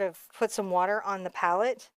to sort of put some water on the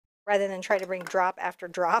palette rather than try to bring drop after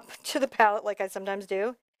drop to the palette like I sometimes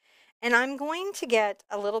do. And I'm going to get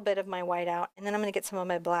a little bit of my white out, and then I'm going to get some of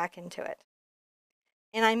my black into it.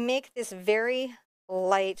 And I make this very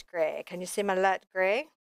light gray. Can you see my light gray?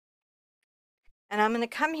 And I'm going to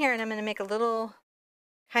come here and I'm going to make a little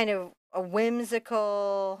kind of a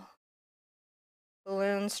whimsical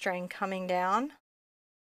balloon string coming down.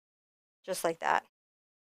 Just like that.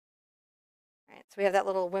 All right, so we have that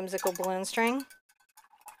little whimsical balloon string.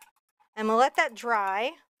 I'm going to let that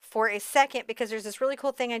dry for a second because there's this really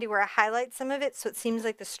cool thing I do where I highlight some of it so it seems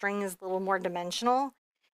like the string is a little more dimensional.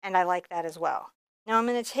 And I like that as well. Now I'm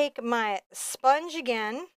going to take my sponge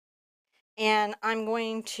again, and I'm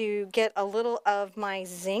going to get a little of my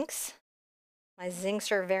zincs. My zincs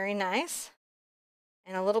are very nice.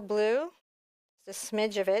 And a little blue, just a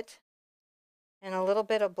smidge of it, and a little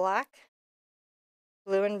bit of black,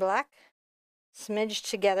 blue and black, smidged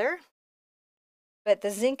together. But the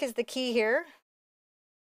zinc is the key here.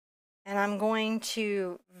 And I'm going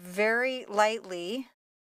to very lightly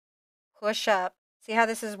push up. See how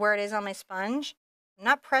this is where it is on my sponge? I'm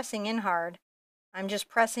not pressing in hard. I'm just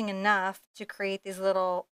pressing enough to create these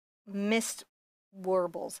little mist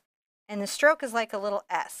warbles. And the stroke is like a little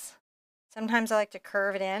S. Sometimes I like to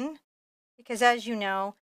curve it in because, as you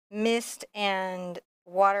know, mist and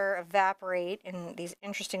water evaporate in these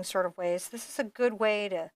interesting sort of ways. This is a good way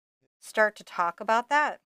to start to talk about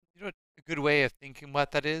that. You know what a good way of thinking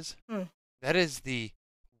what that is? That is the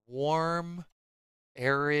warm,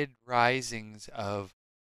 arid risings of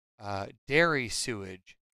dairy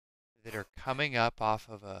sewage that are coming up off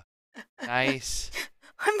of a nice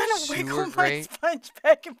I'm going to wiggle my grate. sponge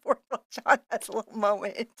back and forth while John has a little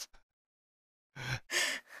moment.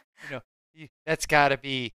 That's got to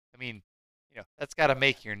be, I mean, that's got to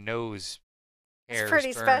make your nose hairs It's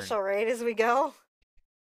pretty burn. special, right, as we go?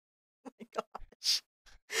 Oh my gosh.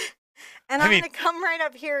 And I'm going to come right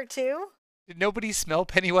up here, too. Did nobody smell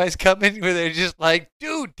Pennywise coming? Where they're just like,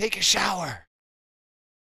 dude, take a shower.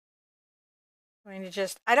 I'm going to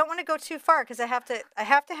just, I don't want to go too far because I have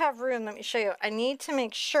to have room. Let me show you. I need to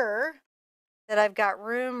make sure that I've got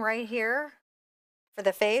room right here for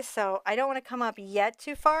the face. So I don't want to come up yet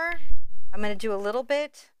too far. I'm going to do a little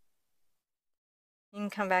bit. You can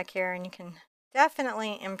come back here and you can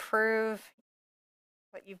definitely improve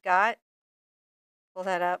what you've got. Pull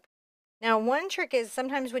that up. Now, one trick is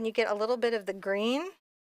sometimes when you get a little bit of the green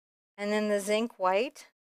and then the zinc white,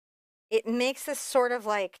 it makes this sort of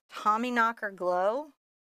like Tommyknocker glow.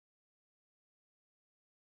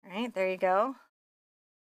 All right, there you go.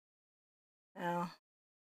 So,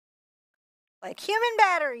 like human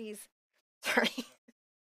batteries. Sorry.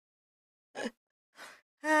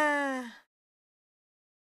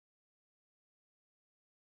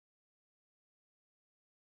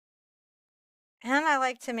 And I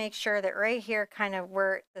like to make sure that right here, kind of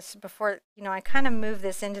where this before, I kind of move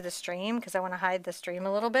this into the stream because I want to hide the stream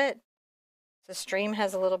a little bit. So stream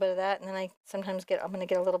has a little bit of that, and then I sometimes I'm going to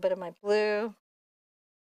get a little bit of my blue.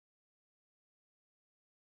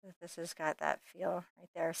 This has got that feel right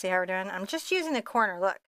there. See how we're doing? I'm just using the corner.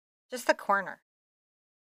 Look, just the corner.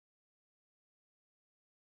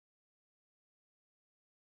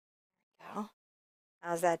 There we go.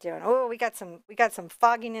 How's that doing? Oh, we got some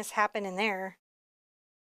fogginess happening there.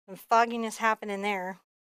 Some fogginess happening there.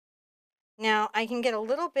 Now I can get a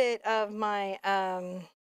little bit of my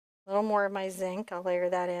little more of my zinc. I'll layer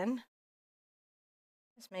that in.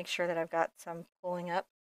 Just make sure that I've got some pulling up.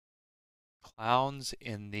 Clowns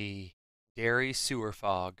in the dairy sewer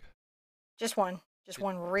fog. Just one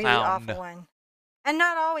really Clown. awful one. And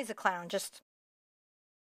not always a clown, just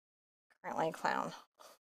currently a clown.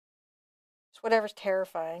 Just whatever's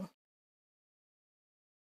terrifying.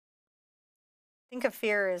 Think of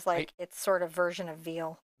fear as like its sort of version of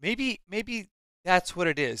veal. Maybe that's what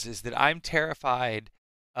it is that I'm terrified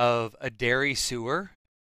of a dairy sewer.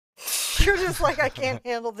 You're just like, I can't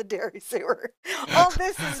handle the dairy sewer. All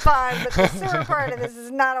this is fine, but the sewer part of this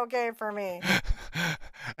is not okay for me.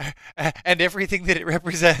 And everything that it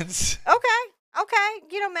represents. Okay.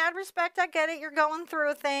 Mad respect. I get it. You're going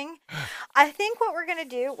through a thing. I think what we're going to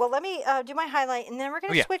do, well, let me do my highlight, and then we're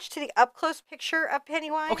going to switch to the up-close picture of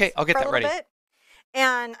Pennywise. Okay, I'll get that ready. Bit.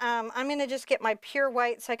 And I'm going to just get my pure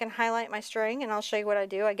white so I can highlight my string, and I'll show you what I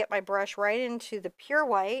do. I get my brush right into the pure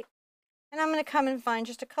white, and I'm going to come and find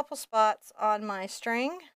just a couple spots on my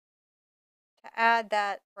string to add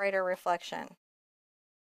that brighter reflection.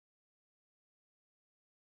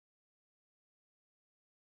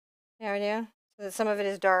 There we do. So that some of it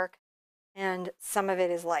is dark and some of it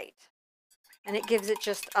is light. And it gives it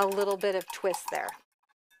just a little bit of twist there.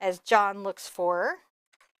 As John looks for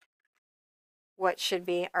what should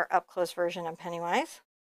be our up-close version of Pennywise.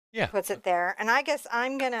 Yeah. Puts it there. And I guess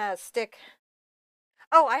I'm going to stick...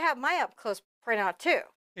 Oh, I have my up-close printout too.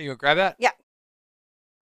 Hey, you want to grab that? Yeah.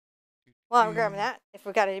 Well, I'm grabbing that. If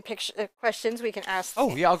we've got any questions, we can ask.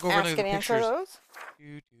 Oh, yeah, I'll go over ask the and answer pictures.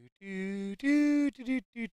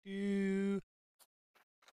 those.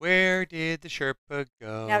 Where did the Sherpa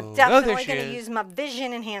go? Now, definitely going to use my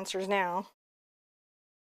vision enhancers now.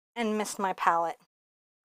 And missed my palette.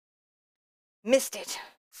 Missed it.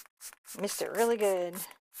 Missed it really good.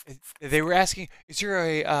 They were asking, is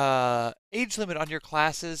there a age limit on your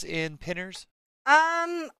classes in pinners?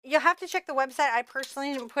 You'll have to check the website. I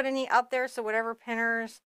personally didn't put any up there, so whatever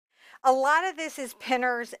pinners. A lot of this is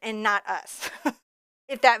pinners and not us,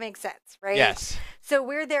 if that makes sense, right? Yes. So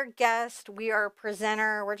we're their guest. We are a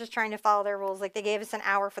presenter. We're just trying to follow their rules. Like they gave us an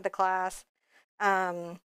hour for the class.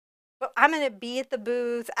 But I'm going to be at the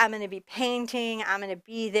booth. I'm going to be painting. I'm going to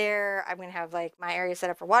be there. I'm going to have like my area set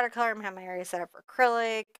up for watercolor. I'm going to have my area set up for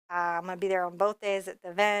acrylic. I'm going to be there on both days at the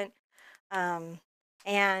event.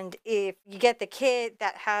 And if you get the kit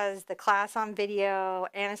that has the class on video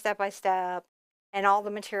and a step-by-step and all the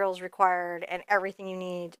materials required and everything you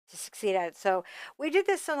need to succeed at it. So we did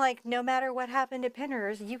this so like no matter what happened to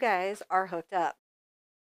pinners, you guys are hooked up.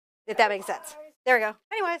 If that makes sense. There we go.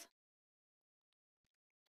 Anyways.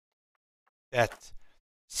 That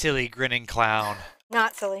silly grinning clown.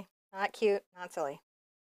 Not silly. Not cute. Not silly.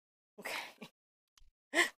 Okay.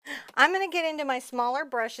 I'm going to get into my smaller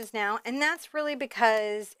brushes now, and that's really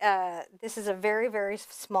because this is a very, very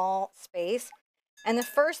small space. And the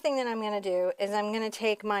first thing that I'm going to do is I'm going to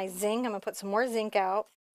take my zinc. I'm going to put some more zinc out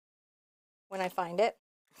when I find it.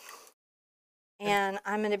 And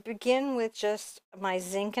I'm going to begin with just my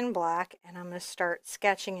zinc and black, and I'm going to start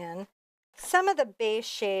sketching in some of the base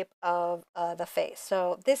shape of the face.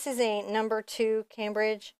 So this is a number 2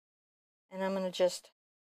 Cambridge, and I'm going to just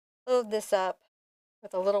load this up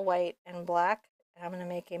with a little white and black. And I'm going to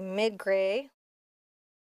make a mid-gray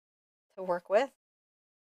to work with.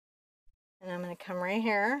 And I'm going to come right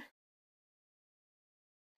here.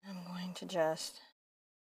 I'm going to just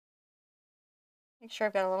make sure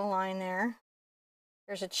I've got a little line there.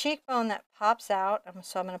 There's a cheekbone that pops out,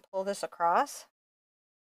 so I'm going to pull this across.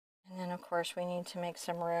 And then, of course, we need to make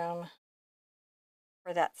some room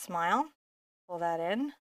for that smile. Pull that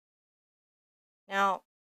in. Now,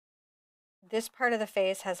 this part of the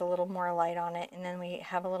face has a little more light on it, and then we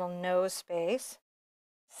have a little nose space.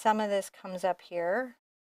 Some of this comes up here.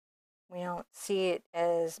 We don't see it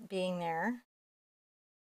as being there.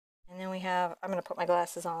 And then we have, I'm going to put my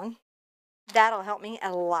glasses on. That'll help me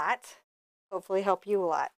a lot. Hopefully help you a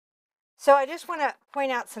lot. So I just want to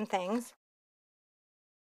point out some things.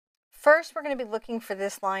 First, we're going to be looking for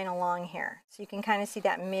this line along here. So you can kind of see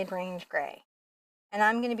that mid-range gray. And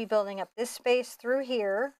I'm going to be building up this space through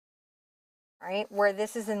here, right, where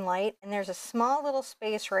this is in light. And there's a small little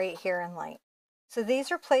space right here in light. So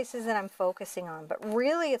these are places that I'm focusing on. But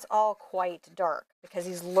really, it's all quite dark because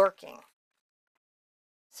he's lurking.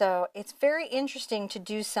 So it's very interesting to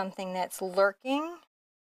do something that's lurking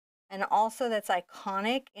and also that's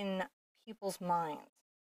iconic in people's minds.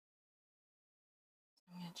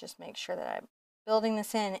 I'm going to just make sure that I'm building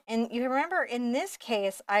this in. And you remember, in this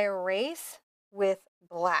case, I erase with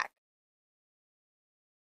black,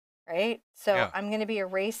 right? So Yeah. I'm going to be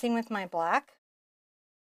erasing with my black.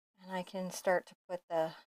 And I can start to put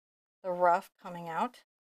the rough coming out.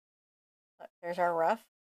 Look, there's our rough.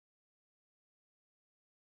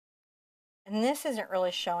 And this isn't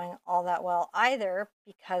really showing all that well either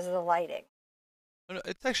because of the lighting. No,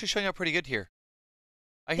 it's actually showing up pretty good here.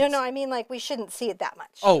 No, I mean, like, we shouldn't see it that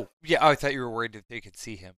much. Oh, yeah. I thought you were worried that they could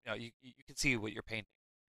see him. No, you can see what you're painting.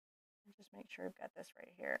 Just make sure I've got this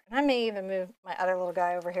right here. And I may even move my other little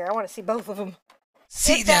guy over here. I want to see both of them.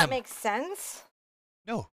 See if them! That makes sense.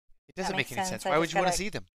 No, it doesn't make any sense. I Why would just you want to gotta see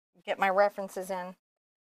them? Get my references in.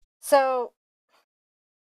 So,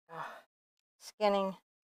 skinning.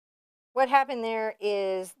 What happened there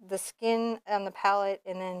is the skin on the palette,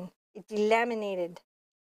 and then it delaminated.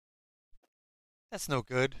 That's no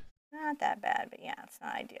good. Not that bad, but yeah, it's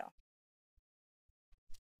not ideal.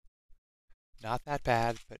 Not that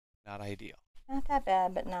bad, but not ideal. Not that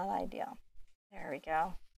bad, but not ideal. There we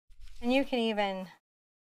go. And you can even,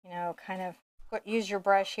 you know, kind of use your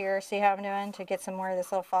brush here, see how I'm doing, to get some more of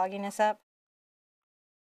this little fogginess up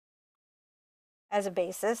as a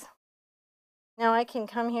basis. Now I can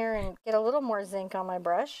come here and get a little more zinc on my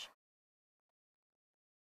brush.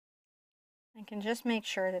 I can just make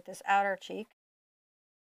sure that this outer cheek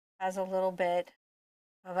has a little bit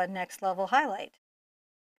of a next level highlight.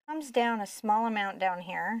 Comes down a small amount down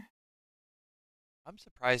here. I'm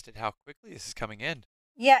surprised at how quickly this is coming in.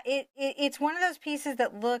 Yeah, it's one of those pieces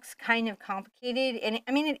that looks kind of complicated, and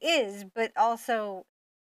I mean it is, but also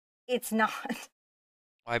it's not.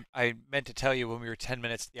 I meant to tell you when we were 10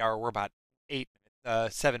 minutes to the hour, we're about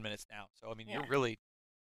 7 minutes now. So, I mean, Yeah. you're really,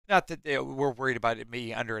 not that we're worried about it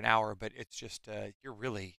being under an hour, but it's just, you're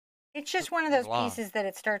really. It's just one of those pieces that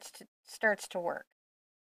it starts to work.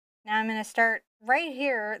 Now I'm going to start right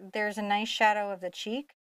here. There's a nice shadow of the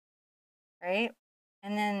cheek, right?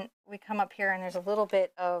 And then we come up here and there's a little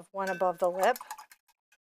bit of one above the lip.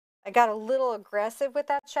 I got a little aggressive with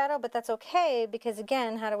that shadow, but that's okay because,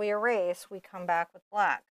 again, how do we erase? We come back with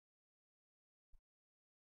black,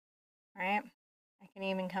 right? I can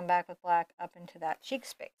even come back with black up into that cheek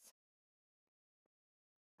space.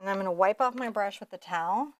 And I'm going to wipe off my brush with the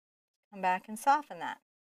towel, come back and soften that.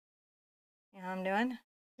 You know what I'm doing?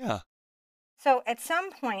 Yeah. So at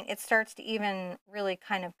some point, it starts to even really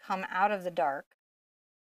kind of come out of the dark.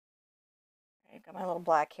 Okay, got my little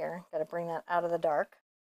black here. Got to bring that out of the dark.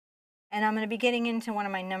 And I'm going to be getting into one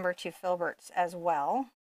of my number 2 filberts as well.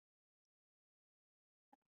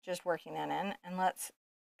 Just working that in. And let's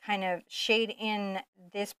kind of shade in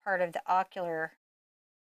this part of the ocular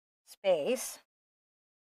space.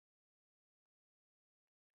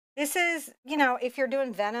 This is, you know, if you're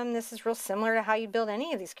doing Venom, this is real similar to how you build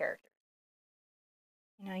any of these characters.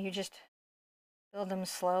 You know, you just build them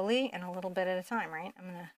slowly and a little bit at a time, right? I'm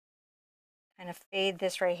going to kind of fade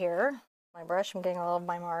this right here. My brush, I'm getting a little of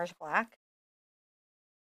my Mars black.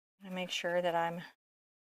 I'm going to make sure that I'm,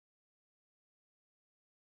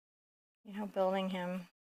 you know, building him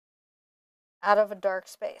out of a dark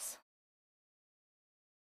space.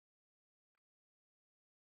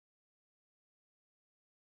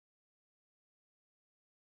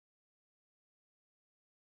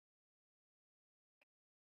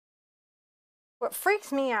 What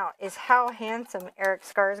freaks me out is how handsome Eric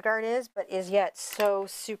Skarsgård is, but is yet so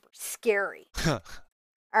super scary.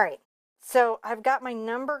 All right, so I've got my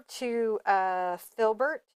number 2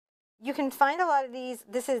 filbert. You can find a lot of these.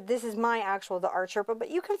 This is my actual, the Art Sherpa, but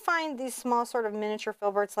you can find these small sort of miniature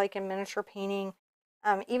filberts like in miniature painting.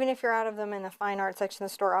 Even if you're out of them in the fine art section of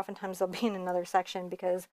the store, oftentimes they'll be in another section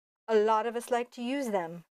because a lot of us like to use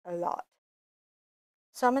them a lot.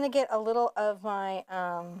 So I'm going to get a little of my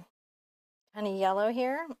kind of yellow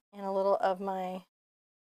here and a little of my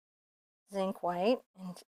zinc white,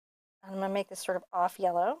 and I'm going to make this sort of off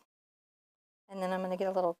yellow, and then I'm going to get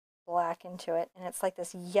a little black into it, and it's like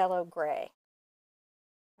this yellow gray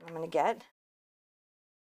I'm going to get.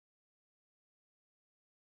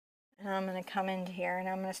 And I'm going to come into here and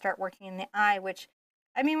I'm going to start working in the eye, which,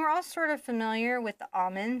 I mean, we're all sort of familiar with the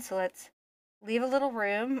almond, so let's leave a little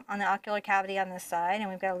room on the ocular cavity on this side, and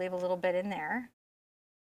we've got to leave a little bit in there.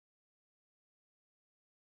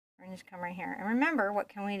 We're going to just come right here. And remember, what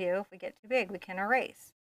can we do if we get too big? We can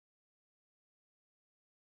erase.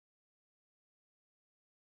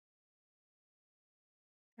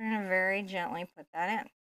 We're going to very gently put that in.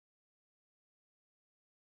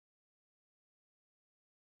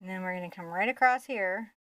 And then we're going to come right across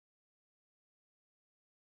here,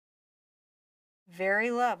 very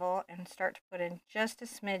level, and start to put in just a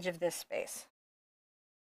smidge of this space.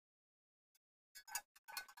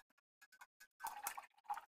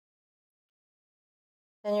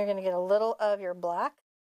 Then you're going to get a little of your black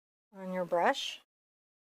on your brush.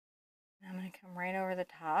 And I'm going to come right over the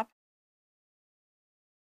top.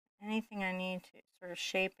 Anything I need to sort of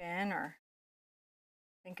shape in or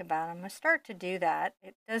think about, I'm going to start to do that.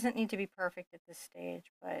 It doesn't need to be perfect at this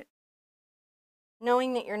stage, but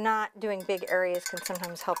knowing that you're not doing big areas can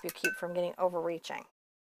sometimes help you keep from getting overreaching.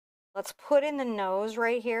 Let's put in the nose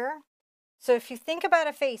right here. So if you think about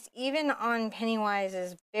a face, even on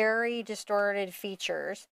Pennywise's very distorted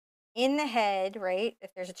features, in the head, right,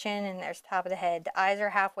 if there's a chin and there's the top of the head, the eyes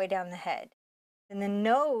are halfway down the head. And the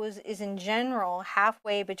nose is in general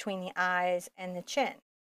halfway between the eyes and the chin,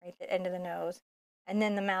 right, the end of the nose. And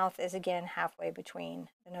then the mouth is again halfway between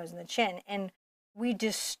the nose and the chin. And we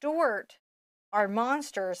distort our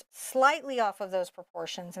monsters slightly off of those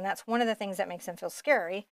proportions, and that's one of the things that makes them feel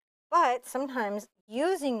scary. But sometimes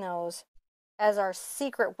using those as our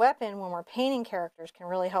secret weapon when we're painting characters can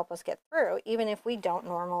really help us get through, even if we don't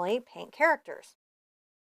normally paint characters.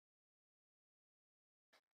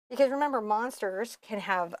 Because remember, monsters can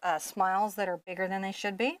have smiles that are bigger than they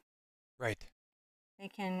should be. Right. They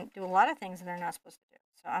can do a lot of things that they're not supposed to do.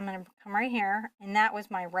 So I'm going to come right here, and that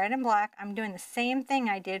was my red and black. I'm doing the same thing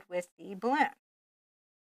I did with the balloon.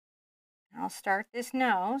 And I'll start this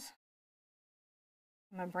nose.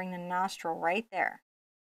 I'm going to bring the nostril right there.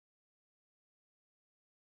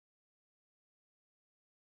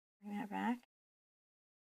 Bring that back.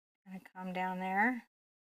 I'm going to come down there.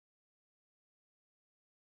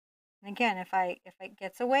 And again, if it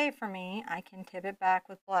gets away from me, I can tip it back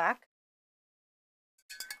with black.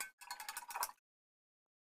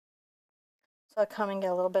 So I'll come and get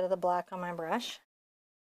a little bit of the black on my brush.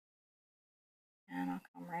 And I'll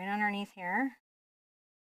come right underneath here,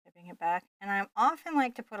 tipping it back. And I often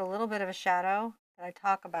like to put a little bit of a shadow that I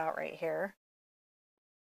talk about right here.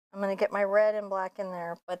 I'm going to get my red and black in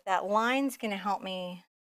there, but that line's going to help me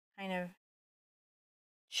kind of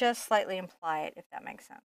just slightly imply it, if that makes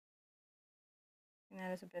sense. And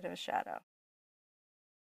that is a bit of a shadow.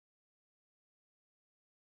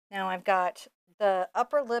 Now I've got the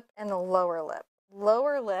upper lip and the lower lip.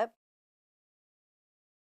 Lower lip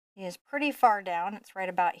is pretty far down. It's right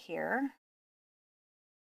about here.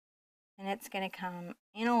 And it's going to come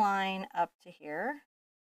in a line up to here.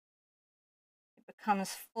 It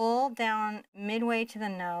becomes full down midway to the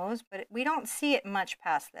nose, but we don't see it much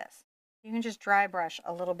past this. You can just dry brush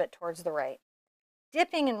a little bit towards the right.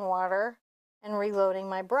 Dipping in water and reloading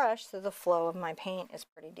my brush so the flow of my paint is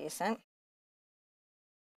pretty decent.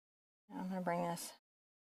 Now I'm going to bring this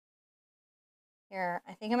here.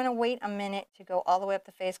 I think I'm going to wait a minute to go all the way up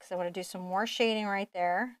the face because I want to do some more shading right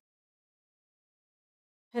there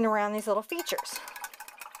and around these little features.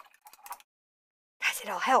 Guys,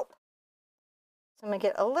 it'll help. So I'm going to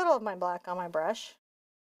get a little of my black on my brush,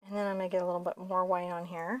 and then I'm going to get a little bit more white on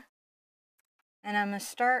here. And I'm going to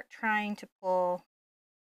start trying to pull.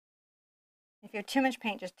 If you have too much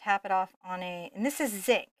paint, just tap it off on a, and this is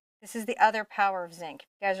zinc. This is the other power of zinc.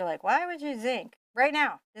 You guys are like, why would you zinc? Right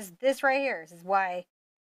now, this right here, this is why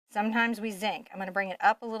sometimes we zinc. I'm going to bring it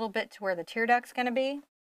up a little bit to where the tear duct's going to be.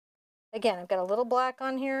 Again, I've got a little black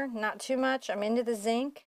on here, not too much. I'm into the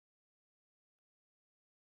zinc.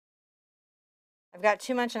 I've got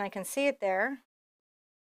too much and I can see it there.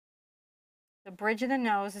 The bridge of the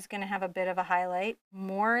nose is going to have a bit of a highlight,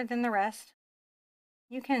 more than the rest.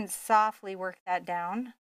 you can softly work that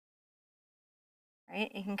down,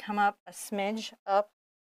 right? You can come up a smidge up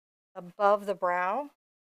above the brow.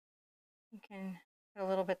 You can put a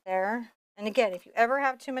little bit there. And again, if you ever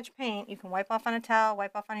have too much paint, you can wipe off on a towel,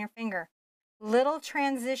 wipe off on your finger. Little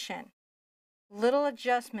transition, little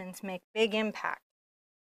adjustments make big impact.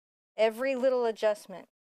 Every little adjustment.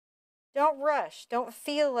 Don't rush. Don't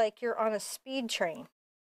feel like you're on a speed train.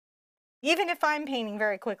 Even if I'm painting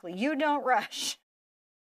very quickly, you don't rush,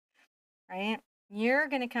 right? You're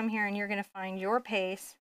going to come here and you're going to find your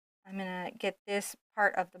pace. I'm going to get this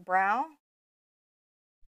part of the brow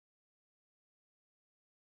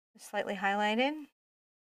just slightly highlighted.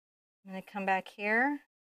 I'm going to come back here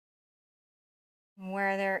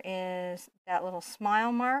where there is that little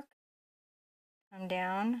smile mark. Come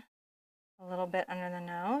down a little bit under the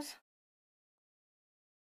nose.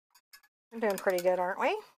 We're doing pretty good, aren't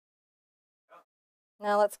we?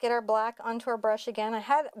 Now let's get our black onto our brush again. I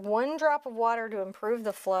had 1 drop of water to improve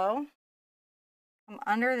the flow. Come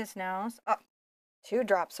under this nose. Oh, 2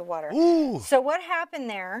 drops of water. Ooh. So what happened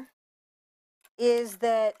there is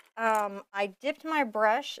that I dipped my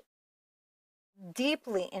brush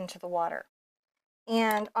deeply into the water.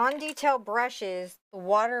 And on detailed brushes, the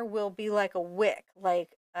water will be like a wick,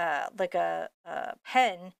 like a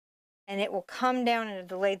pen, and it will come down in a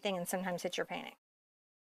delayed thing and sometimes hit your painting.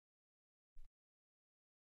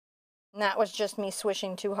 And that was just me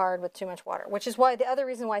swishing too hard with too much water, which is why the other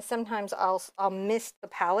reason why sometimes I'll mist the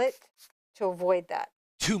palette to avoid that.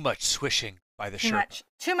 Too much swishing by the Sherpa.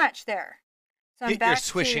 Too much there. So I'm Get your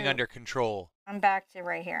swishing under control. I'm back to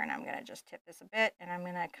right here, and I'm going to just tip this a bit, and I'm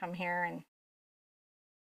going to come here and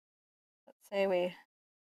let's say we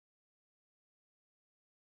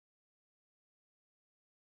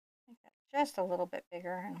make that just a little bit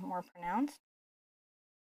bigger and more pronounced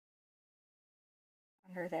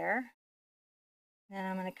under there. Then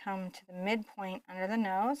I'm going to come to the midpoint under the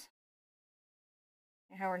nose.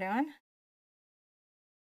 See how we're doing?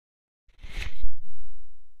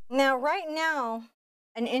 Now, right now,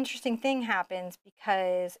 an interesting thing happens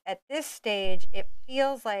because at this stage, it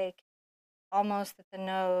feels like almost that the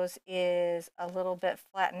nose is a little bit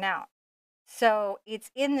flattened out. So it's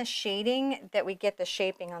in the shading that we get the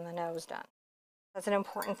shaping on the nose done. That's an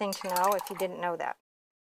important thing to know if you didn't know that.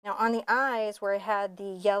 Now on the eyes where I had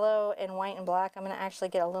the yellow and white and black, I'm going to actually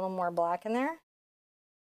get a little more black in there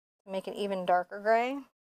to make it even darker gray.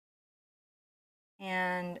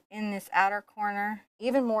 And in this outer corner,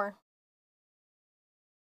 even more.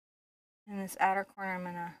 In this outer corner, I'm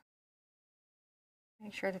going to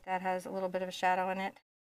make sure that that has a little bit of a shadow in it.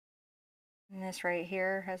 And this right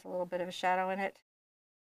here has a little bit of a shadow in it.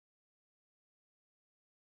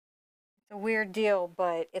 It's a weird deal,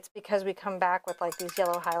 but it's because we come back with like these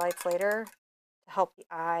yellow highlights later to help the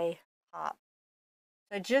eye pop.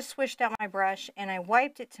 So I just switched out my brush and I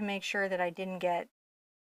wiped it to make sure that I didn't get,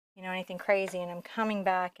 you know, anything crazy. And I'm coming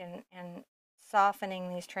back and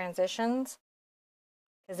softening these transitions.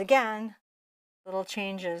 Because again, little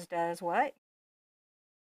changes does what?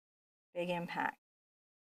 Big impact.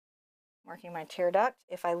 Marking my tear duct.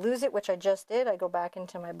 If I lose it, which I just did, I go back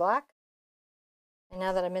into my black. And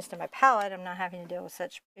now that I misted my palette, I'm not having to deal with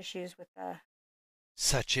such issues with the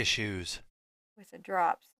with the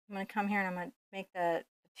drops. I'm going to come here and I'm going to make the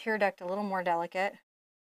tear duct a little more delicate.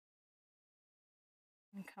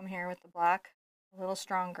 And come here with the black a little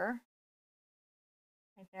stronger.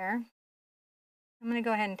 Right there. I'm going to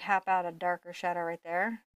go ahead and tap out a darker shadow right there.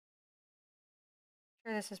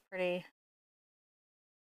 I'm sure this is pretty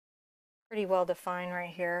well defined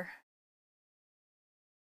right here.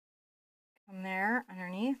 Come there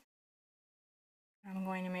underneath. I'm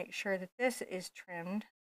going to make sure that this is trimmed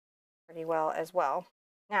pretty well as well.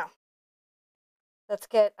 Now, let's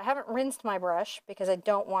get, I haven't rinsed my brush because I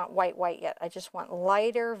don't want white yet. I just want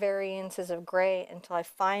lighter variances of gray until I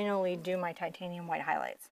finally do my titanium white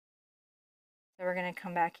highlights. So we're going to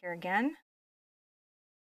come back here again.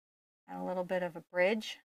 Add a little bit of a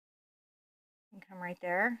bridge. And come right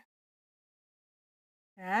there.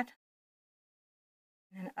 That.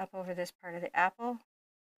 And then up over this part of the apple.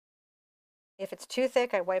 If it's too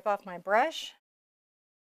thick, I wipe off my brush.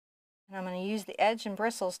 And I'm going to use the edge and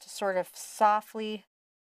bristles to sort of softly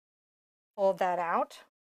fold that out.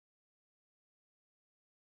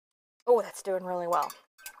 Oh, that's doing really well.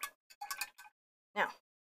 Now,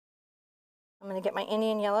 I'm going to get my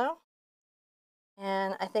Indian yellow.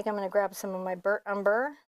 And I think I'm going to grab some of my burnt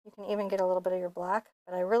umber. You can even get a little bit of your black.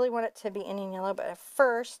 But I really want it to be Indian yellow. But at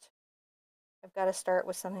first, I've got to start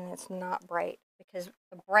with something that's not bright. Because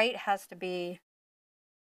the bright has to be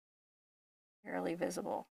fairly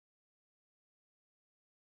visible.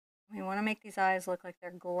 We want to make these eyes look like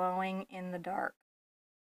they're glowing in the dark.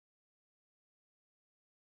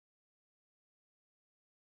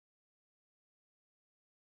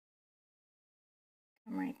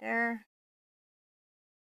 Come right there.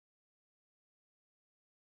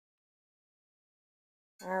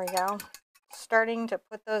 There we go. Starting to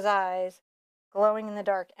put those eyes glowing in the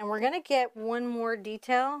dark. And we're going to get one more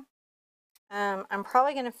detail. I'm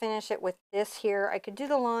probably going to finish it with this here. I could do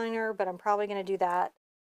the liner, but I'm probably going to do that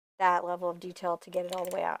level of detail to get it all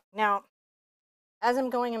the way out. Now, as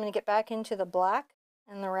I'm going to get back into the black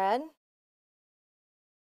and the red.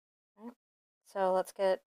 Right. So let's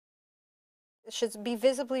get, it should be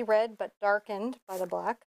visibly red, but darkened by the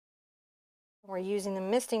black. We're using the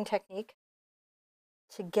misting technique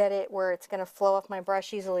to get it where it's going to flow off my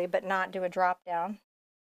brush easily, but not do a drop down.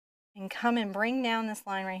 And come and bring down this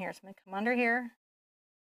line right here. So I'm going to come under here.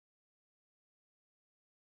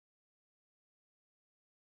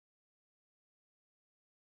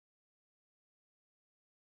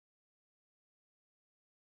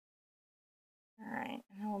 All right,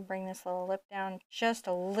 and then we'll bring this little lip down just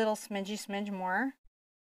a little smidge more.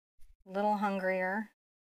 A little hungrier.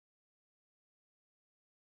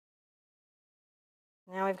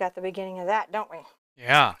 Now we've got the beginning of that, don't we?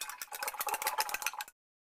 Yeah.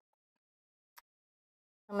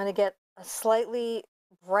 I'm going to get a slightly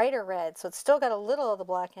brighter red. So it's still got a little of the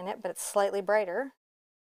black in it, but it's slightly brighter.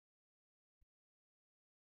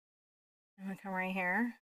 I'm going to come right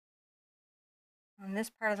here. On this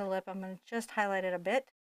part of the lip, I'm going to just highlight it a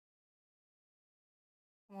bit.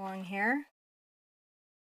 Along here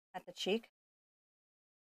at the cheek.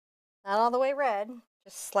 Not all the way red,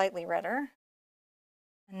 just slightly redder.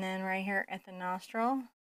 And then right here at the nostril.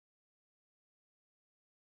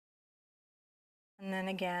 And then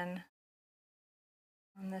again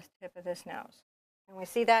on this tip of this nose. And we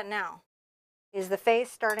see that now. Is the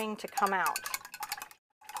face starting to come out?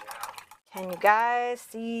 Can you guys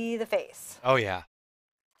see the face? Oh, yeah.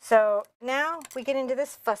 So now we get into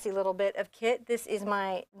this fussy little bit of kit. This is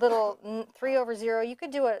my little 3/0. You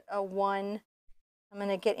could do a 1. I'm going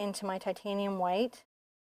to get into my titanium white.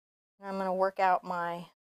 And I'm going to work out my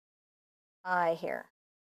eye here.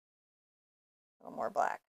 A little more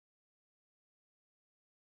black.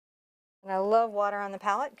 And I love water on the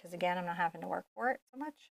palette because, again, I'm not having to work for it so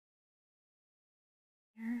much.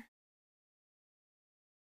 Here.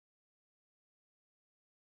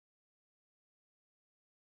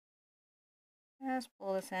 Just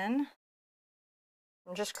pull this in.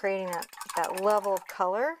 I'm just creating that level of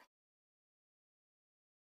color.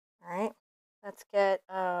 All right. Let's get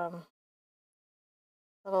a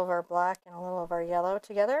little of our black and a little of our yellow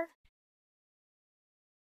together.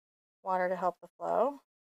 Water to help the flow.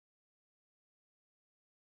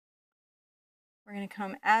 We're going to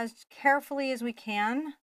come as carefully as we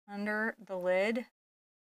can under the lid,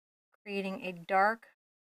 creating a dark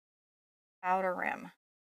outer rim.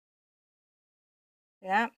 See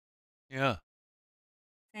that? Yeah.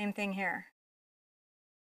 Same thing here.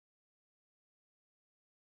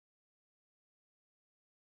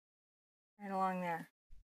 Right along there.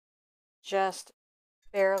 Just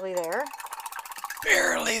barely there.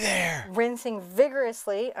 Barely there. Rinsing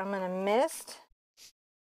vigorously. I'm going to mist.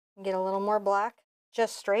 Get a little more black.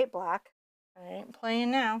 Just straight black. I ain't playing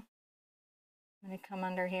now. I'm going to come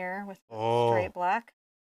under here with straight black.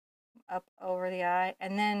 Up over the eye.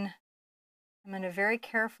 And then I'm going to very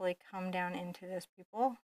carefully come down into this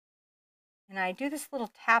pupil. And I do this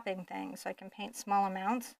little tapping thing so I can paint small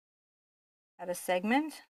amounts at a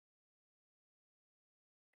segment.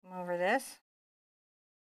 Come over this.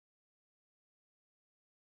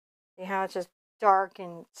 See how it's just dark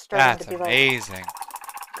and starting to be amazing. Like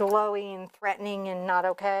glowy and threatening and not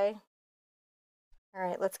okay. All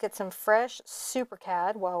right, let's get some fresh Super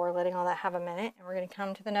Cad while we're letting all that have a minute. And we're going to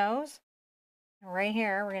come to the nose. And right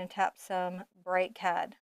here, we're going to tap some bright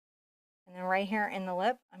Cad. And then right here in the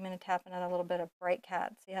lip, I'm going to tap another little bit of bright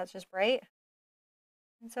Cad. See how it's just bright?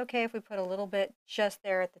 It's okay if we put a little bit just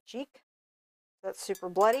there at the cheek. That's super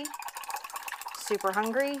bloody, super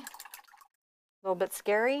hungry, a little bit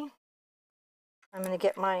scary. I'm going to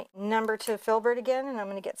get my number 2 filbert again, and I'm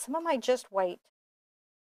going to get some of my just white.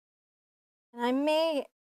 And I may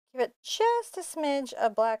give it just a smidge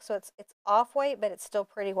of black so it's off-white, but it's still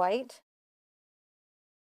pretty white.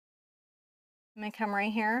 I'm going to come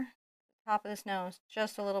right here, top of this nose,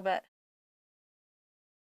 just a little bit.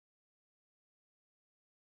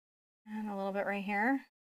 And a little bit right here.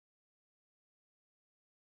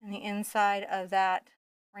 And the inside of that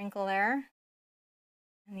wrinkle there.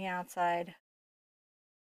 And the outside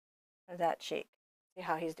of that cheek. See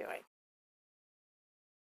how he's doing.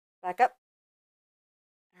 Back up.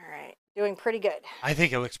 All right, doing pretty good. I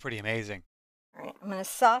think it looks pretty amazing. All right, I'm going to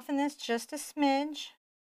soften this just a smidge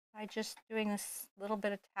by just doing this little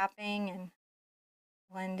bit of tapping and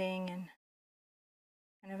blending and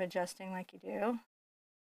kind of adjusting like you do.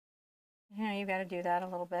 You know, you've got to do that a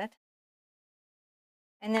little bit.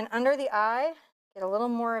 And then under the eye, get a little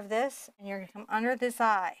more of this, and you're going to come under this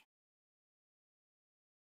eye.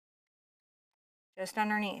 Just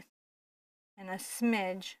underneath. And a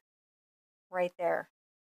smidge right there.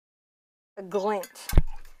 A glint.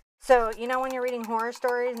 So, you know when you're reading horror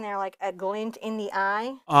stories and they're like a glint in the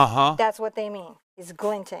eye? Uh-huh. That's what they mean, is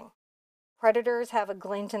glinting. Predators have a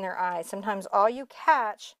glint in their eye. Sometimes all you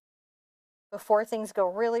catch before things go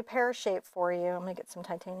really pear-shaped for you, I'm going to get some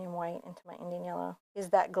titanium white into my Indian yellow, is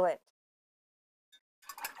that glint.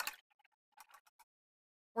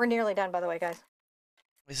 We're nearly done, by the way, guys.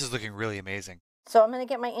 This is looking really amazing. So I'm going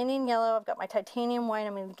to get my Indian yellow. I've got my titanium white.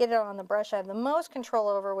 I'm going to get it on the brush I have the most control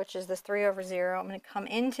over, which is this 3/0. I'm going to come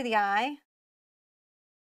into the eye,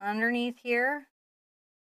 underneath here,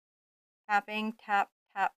 tapping, tap,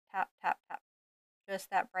 tap, tap, tap, tap. Just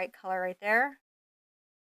that bright color right there.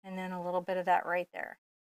 And then a little bit of that right there.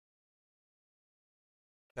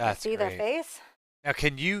 That's See great. the face? Now,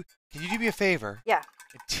 can you do me a favor? Yeah.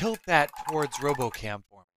 And tilt that towards RoboCam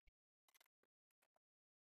for me.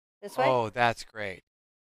 This way? Oh, that's great.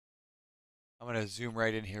 I'm going to zoom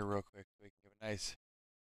right in here real quick so we can give a nice,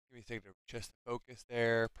 give me a second to just focus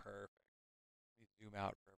there. Perfect. Let me zoom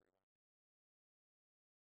out for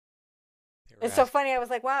everyone. It's so funny. I was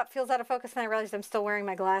like, wow, it feels out of focus. And I realized I'm still wearing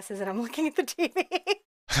my glasses and I'm looking at the TV.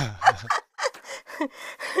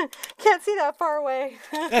 Can't see that far away.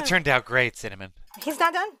 That turned out great, Cinnamon. He's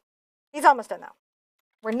not done. He's almost done, though.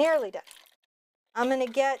 We're nearly done. I'm going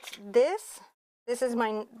to get this. This is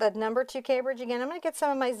the number 2 Cambridge again. I'm going to get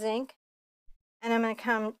some of my zinc. And I'm going to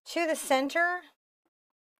come to the center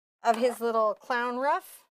of his little clown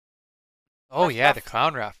ruff. Oh, yeah, the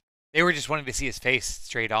clown ruff. They were just wanting to see his face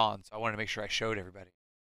straight on, so I wanted to make sure I showed everybody.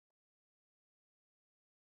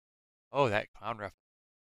 Oh, that clown ruff.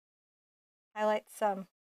 Highlight some.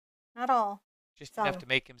 Not all. Just some. enough to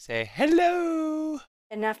make him say, hello.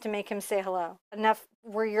 Enough to make him say hello. Enough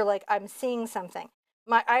where you're like, I'm seeing something.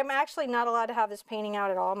 I'm actually not allowed to have this painting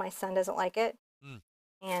out at all. My son doesn't like it.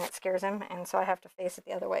 And it scares him. And so I have to face it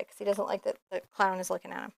the other way because he doesn't like that the clown is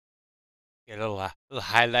looking at him. Get a little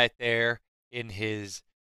highlight there in his.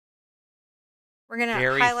 We're going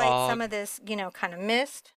to highlight some of this, you know, kind of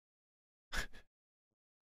mist.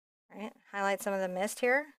 Right? Highlight some of the mist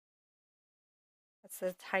here. That's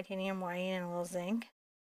the titanium white and a little zinc.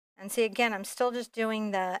 And see, again, I'm still just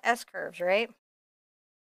doing the S-curves, right?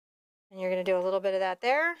 And you're going to do a little bit of that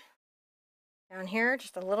there. Down here,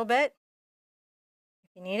 just a little bit. If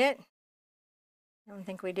you need it. I don't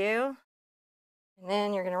think we do. And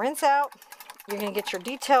then you're going to rinse out. You're going to get your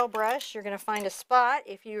detail brush. You're going to find a spot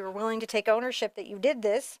if you're willing to take ownership that you did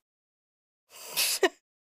this.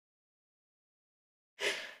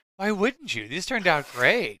 Why wouldn't you? These turned out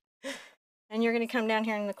great. And you're going to come down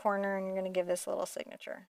here in the corner and you're going to give this little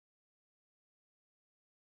signature.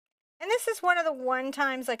 And this is one of the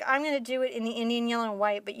times, like I'm going to do it in the Indian yellow and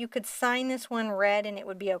white, but you could sign this one red and it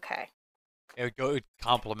would be okay. It would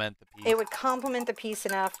complement the piece. It would complement the piece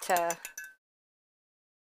enough to...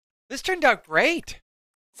 This turned out great.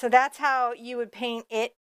 So that's how you would paint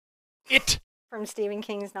it. It. From Stephen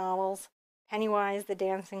King's novels. Pennywise the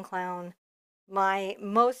Dancing Clown. My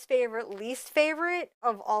most favorite, least favorite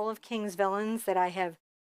of all of King's villains that I have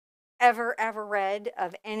ever read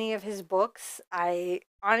of any of his books. I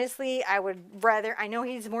would rather, I know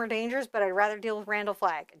he's more dangerous, but I'd rather deal with Randall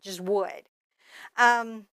Flagg. I just would.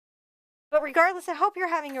 But regardless, I hope you're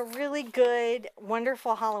having a really good,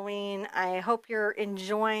 wonderful Halloween. I hope you're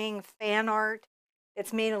enjoying fan art.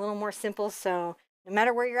 It's made a little more simple, so no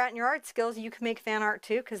matter where you're at in your art skills, you can make fan art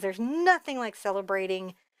too, because there's nothing like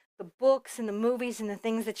celebrating the books and the movies and the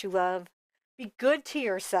things that you love. Be good to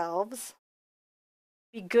yourselves.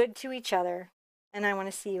 Be good to each other. And I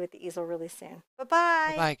want to see you at the easel really soon.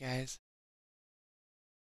 Bye-bye. Bye-bye, guys.